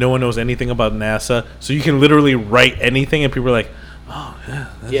 No one knows anything about NASA. So you can literally write anything and people are like, oh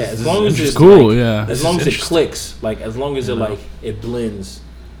yeah. As long as it's cool, as long as it clicks, like as long as it blends.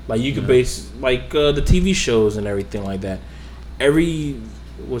 Like you could base the TV shows and everything like that.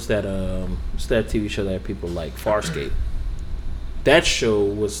 What's that TV show that people like, Farscape? That show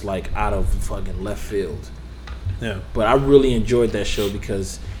was like out of fucking left field. Yeah. But I really enjoyed that show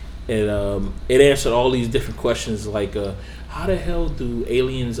because it answered all these different questions like how the hell do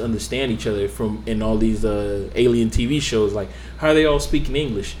aliens understand each other in all these alien TV shows? Like how are they all speaking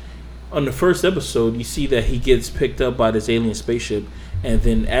English? On the first episode, you see that he gets picked up by this alien spaceship, and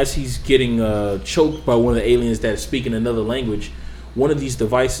then as he's getting choked by one of the aliens that's speaking another language, one of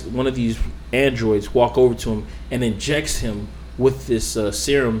these androids walk over to him and injects him with this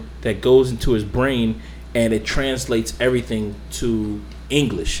serum that goes into his brain, and it translates everything to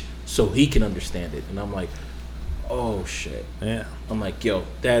English so he can understand it. And I'm like, oh shit. Yeah. I'm like, yo,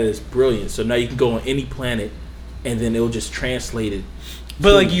 that is brilliant. So now you can go on any planet and then it'll just translate it.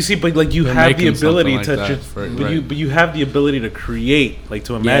 But like you see, you have the ability you have the ability to create, like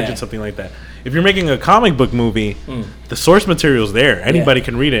to imagine something like that. If you're making a comic book movie, the source material's there. Anybody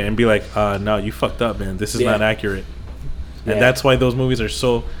can read it and be like, no, you fucked up, man. This is not accurate. And that's why those movies are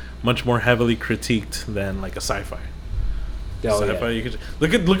so much more heavily critiqued than like a sci-fi. You could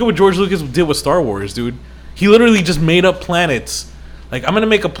look at what George Lucas did with Star Wars, dude. He literally just made up planets. Like, I'm gonna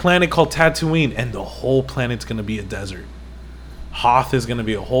make a planet called Tatooine, and the whole planet's gonna be a desert. Hoth is gonna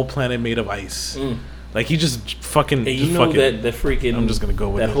be a whole planet made of ice. Like he just fucking. And that freaking. I'm just gonna go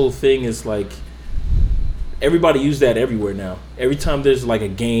with that whole thing is like. Everybody use that everywhere now. Every time there's like a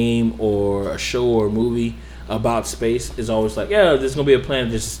game or a show or a movie about space, is always like, yeah, there's gonna be a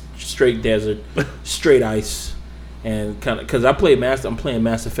planet just straight desert, straight ice, and kind of because I'm playing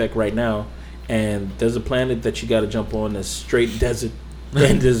Mass Effect right now, and there's a planet that you got to jump on that's straight desert,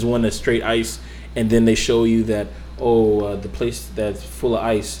 and there's one that's straight ice, and then they show you that the place that's full of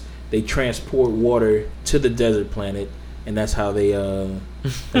ice, they transport water to the desert planet, and that's how they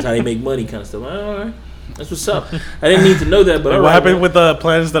make money, kind of stuff. All right. That's what's up. I didn't need to know that, but what happened with the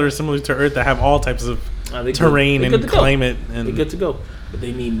planets that are similar to Earth that have all types of terrain and climate? And they're good to go, but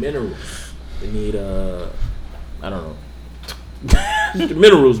they need minerals. They need I don't know,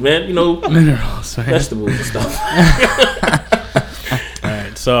 minerals, man. You know, minerals, man. Vegetables and stuff. All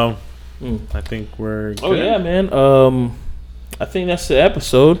right, so I think we're good. Oh yeah, man. I think that's the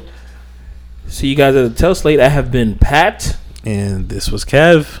episode. See you guys at the Tell Slate. I have been Pat, and this was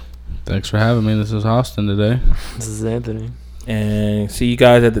Kev. Thanks for having me. This is Austin today. This is Anthony. And see you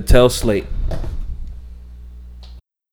guys at the Tell Slate.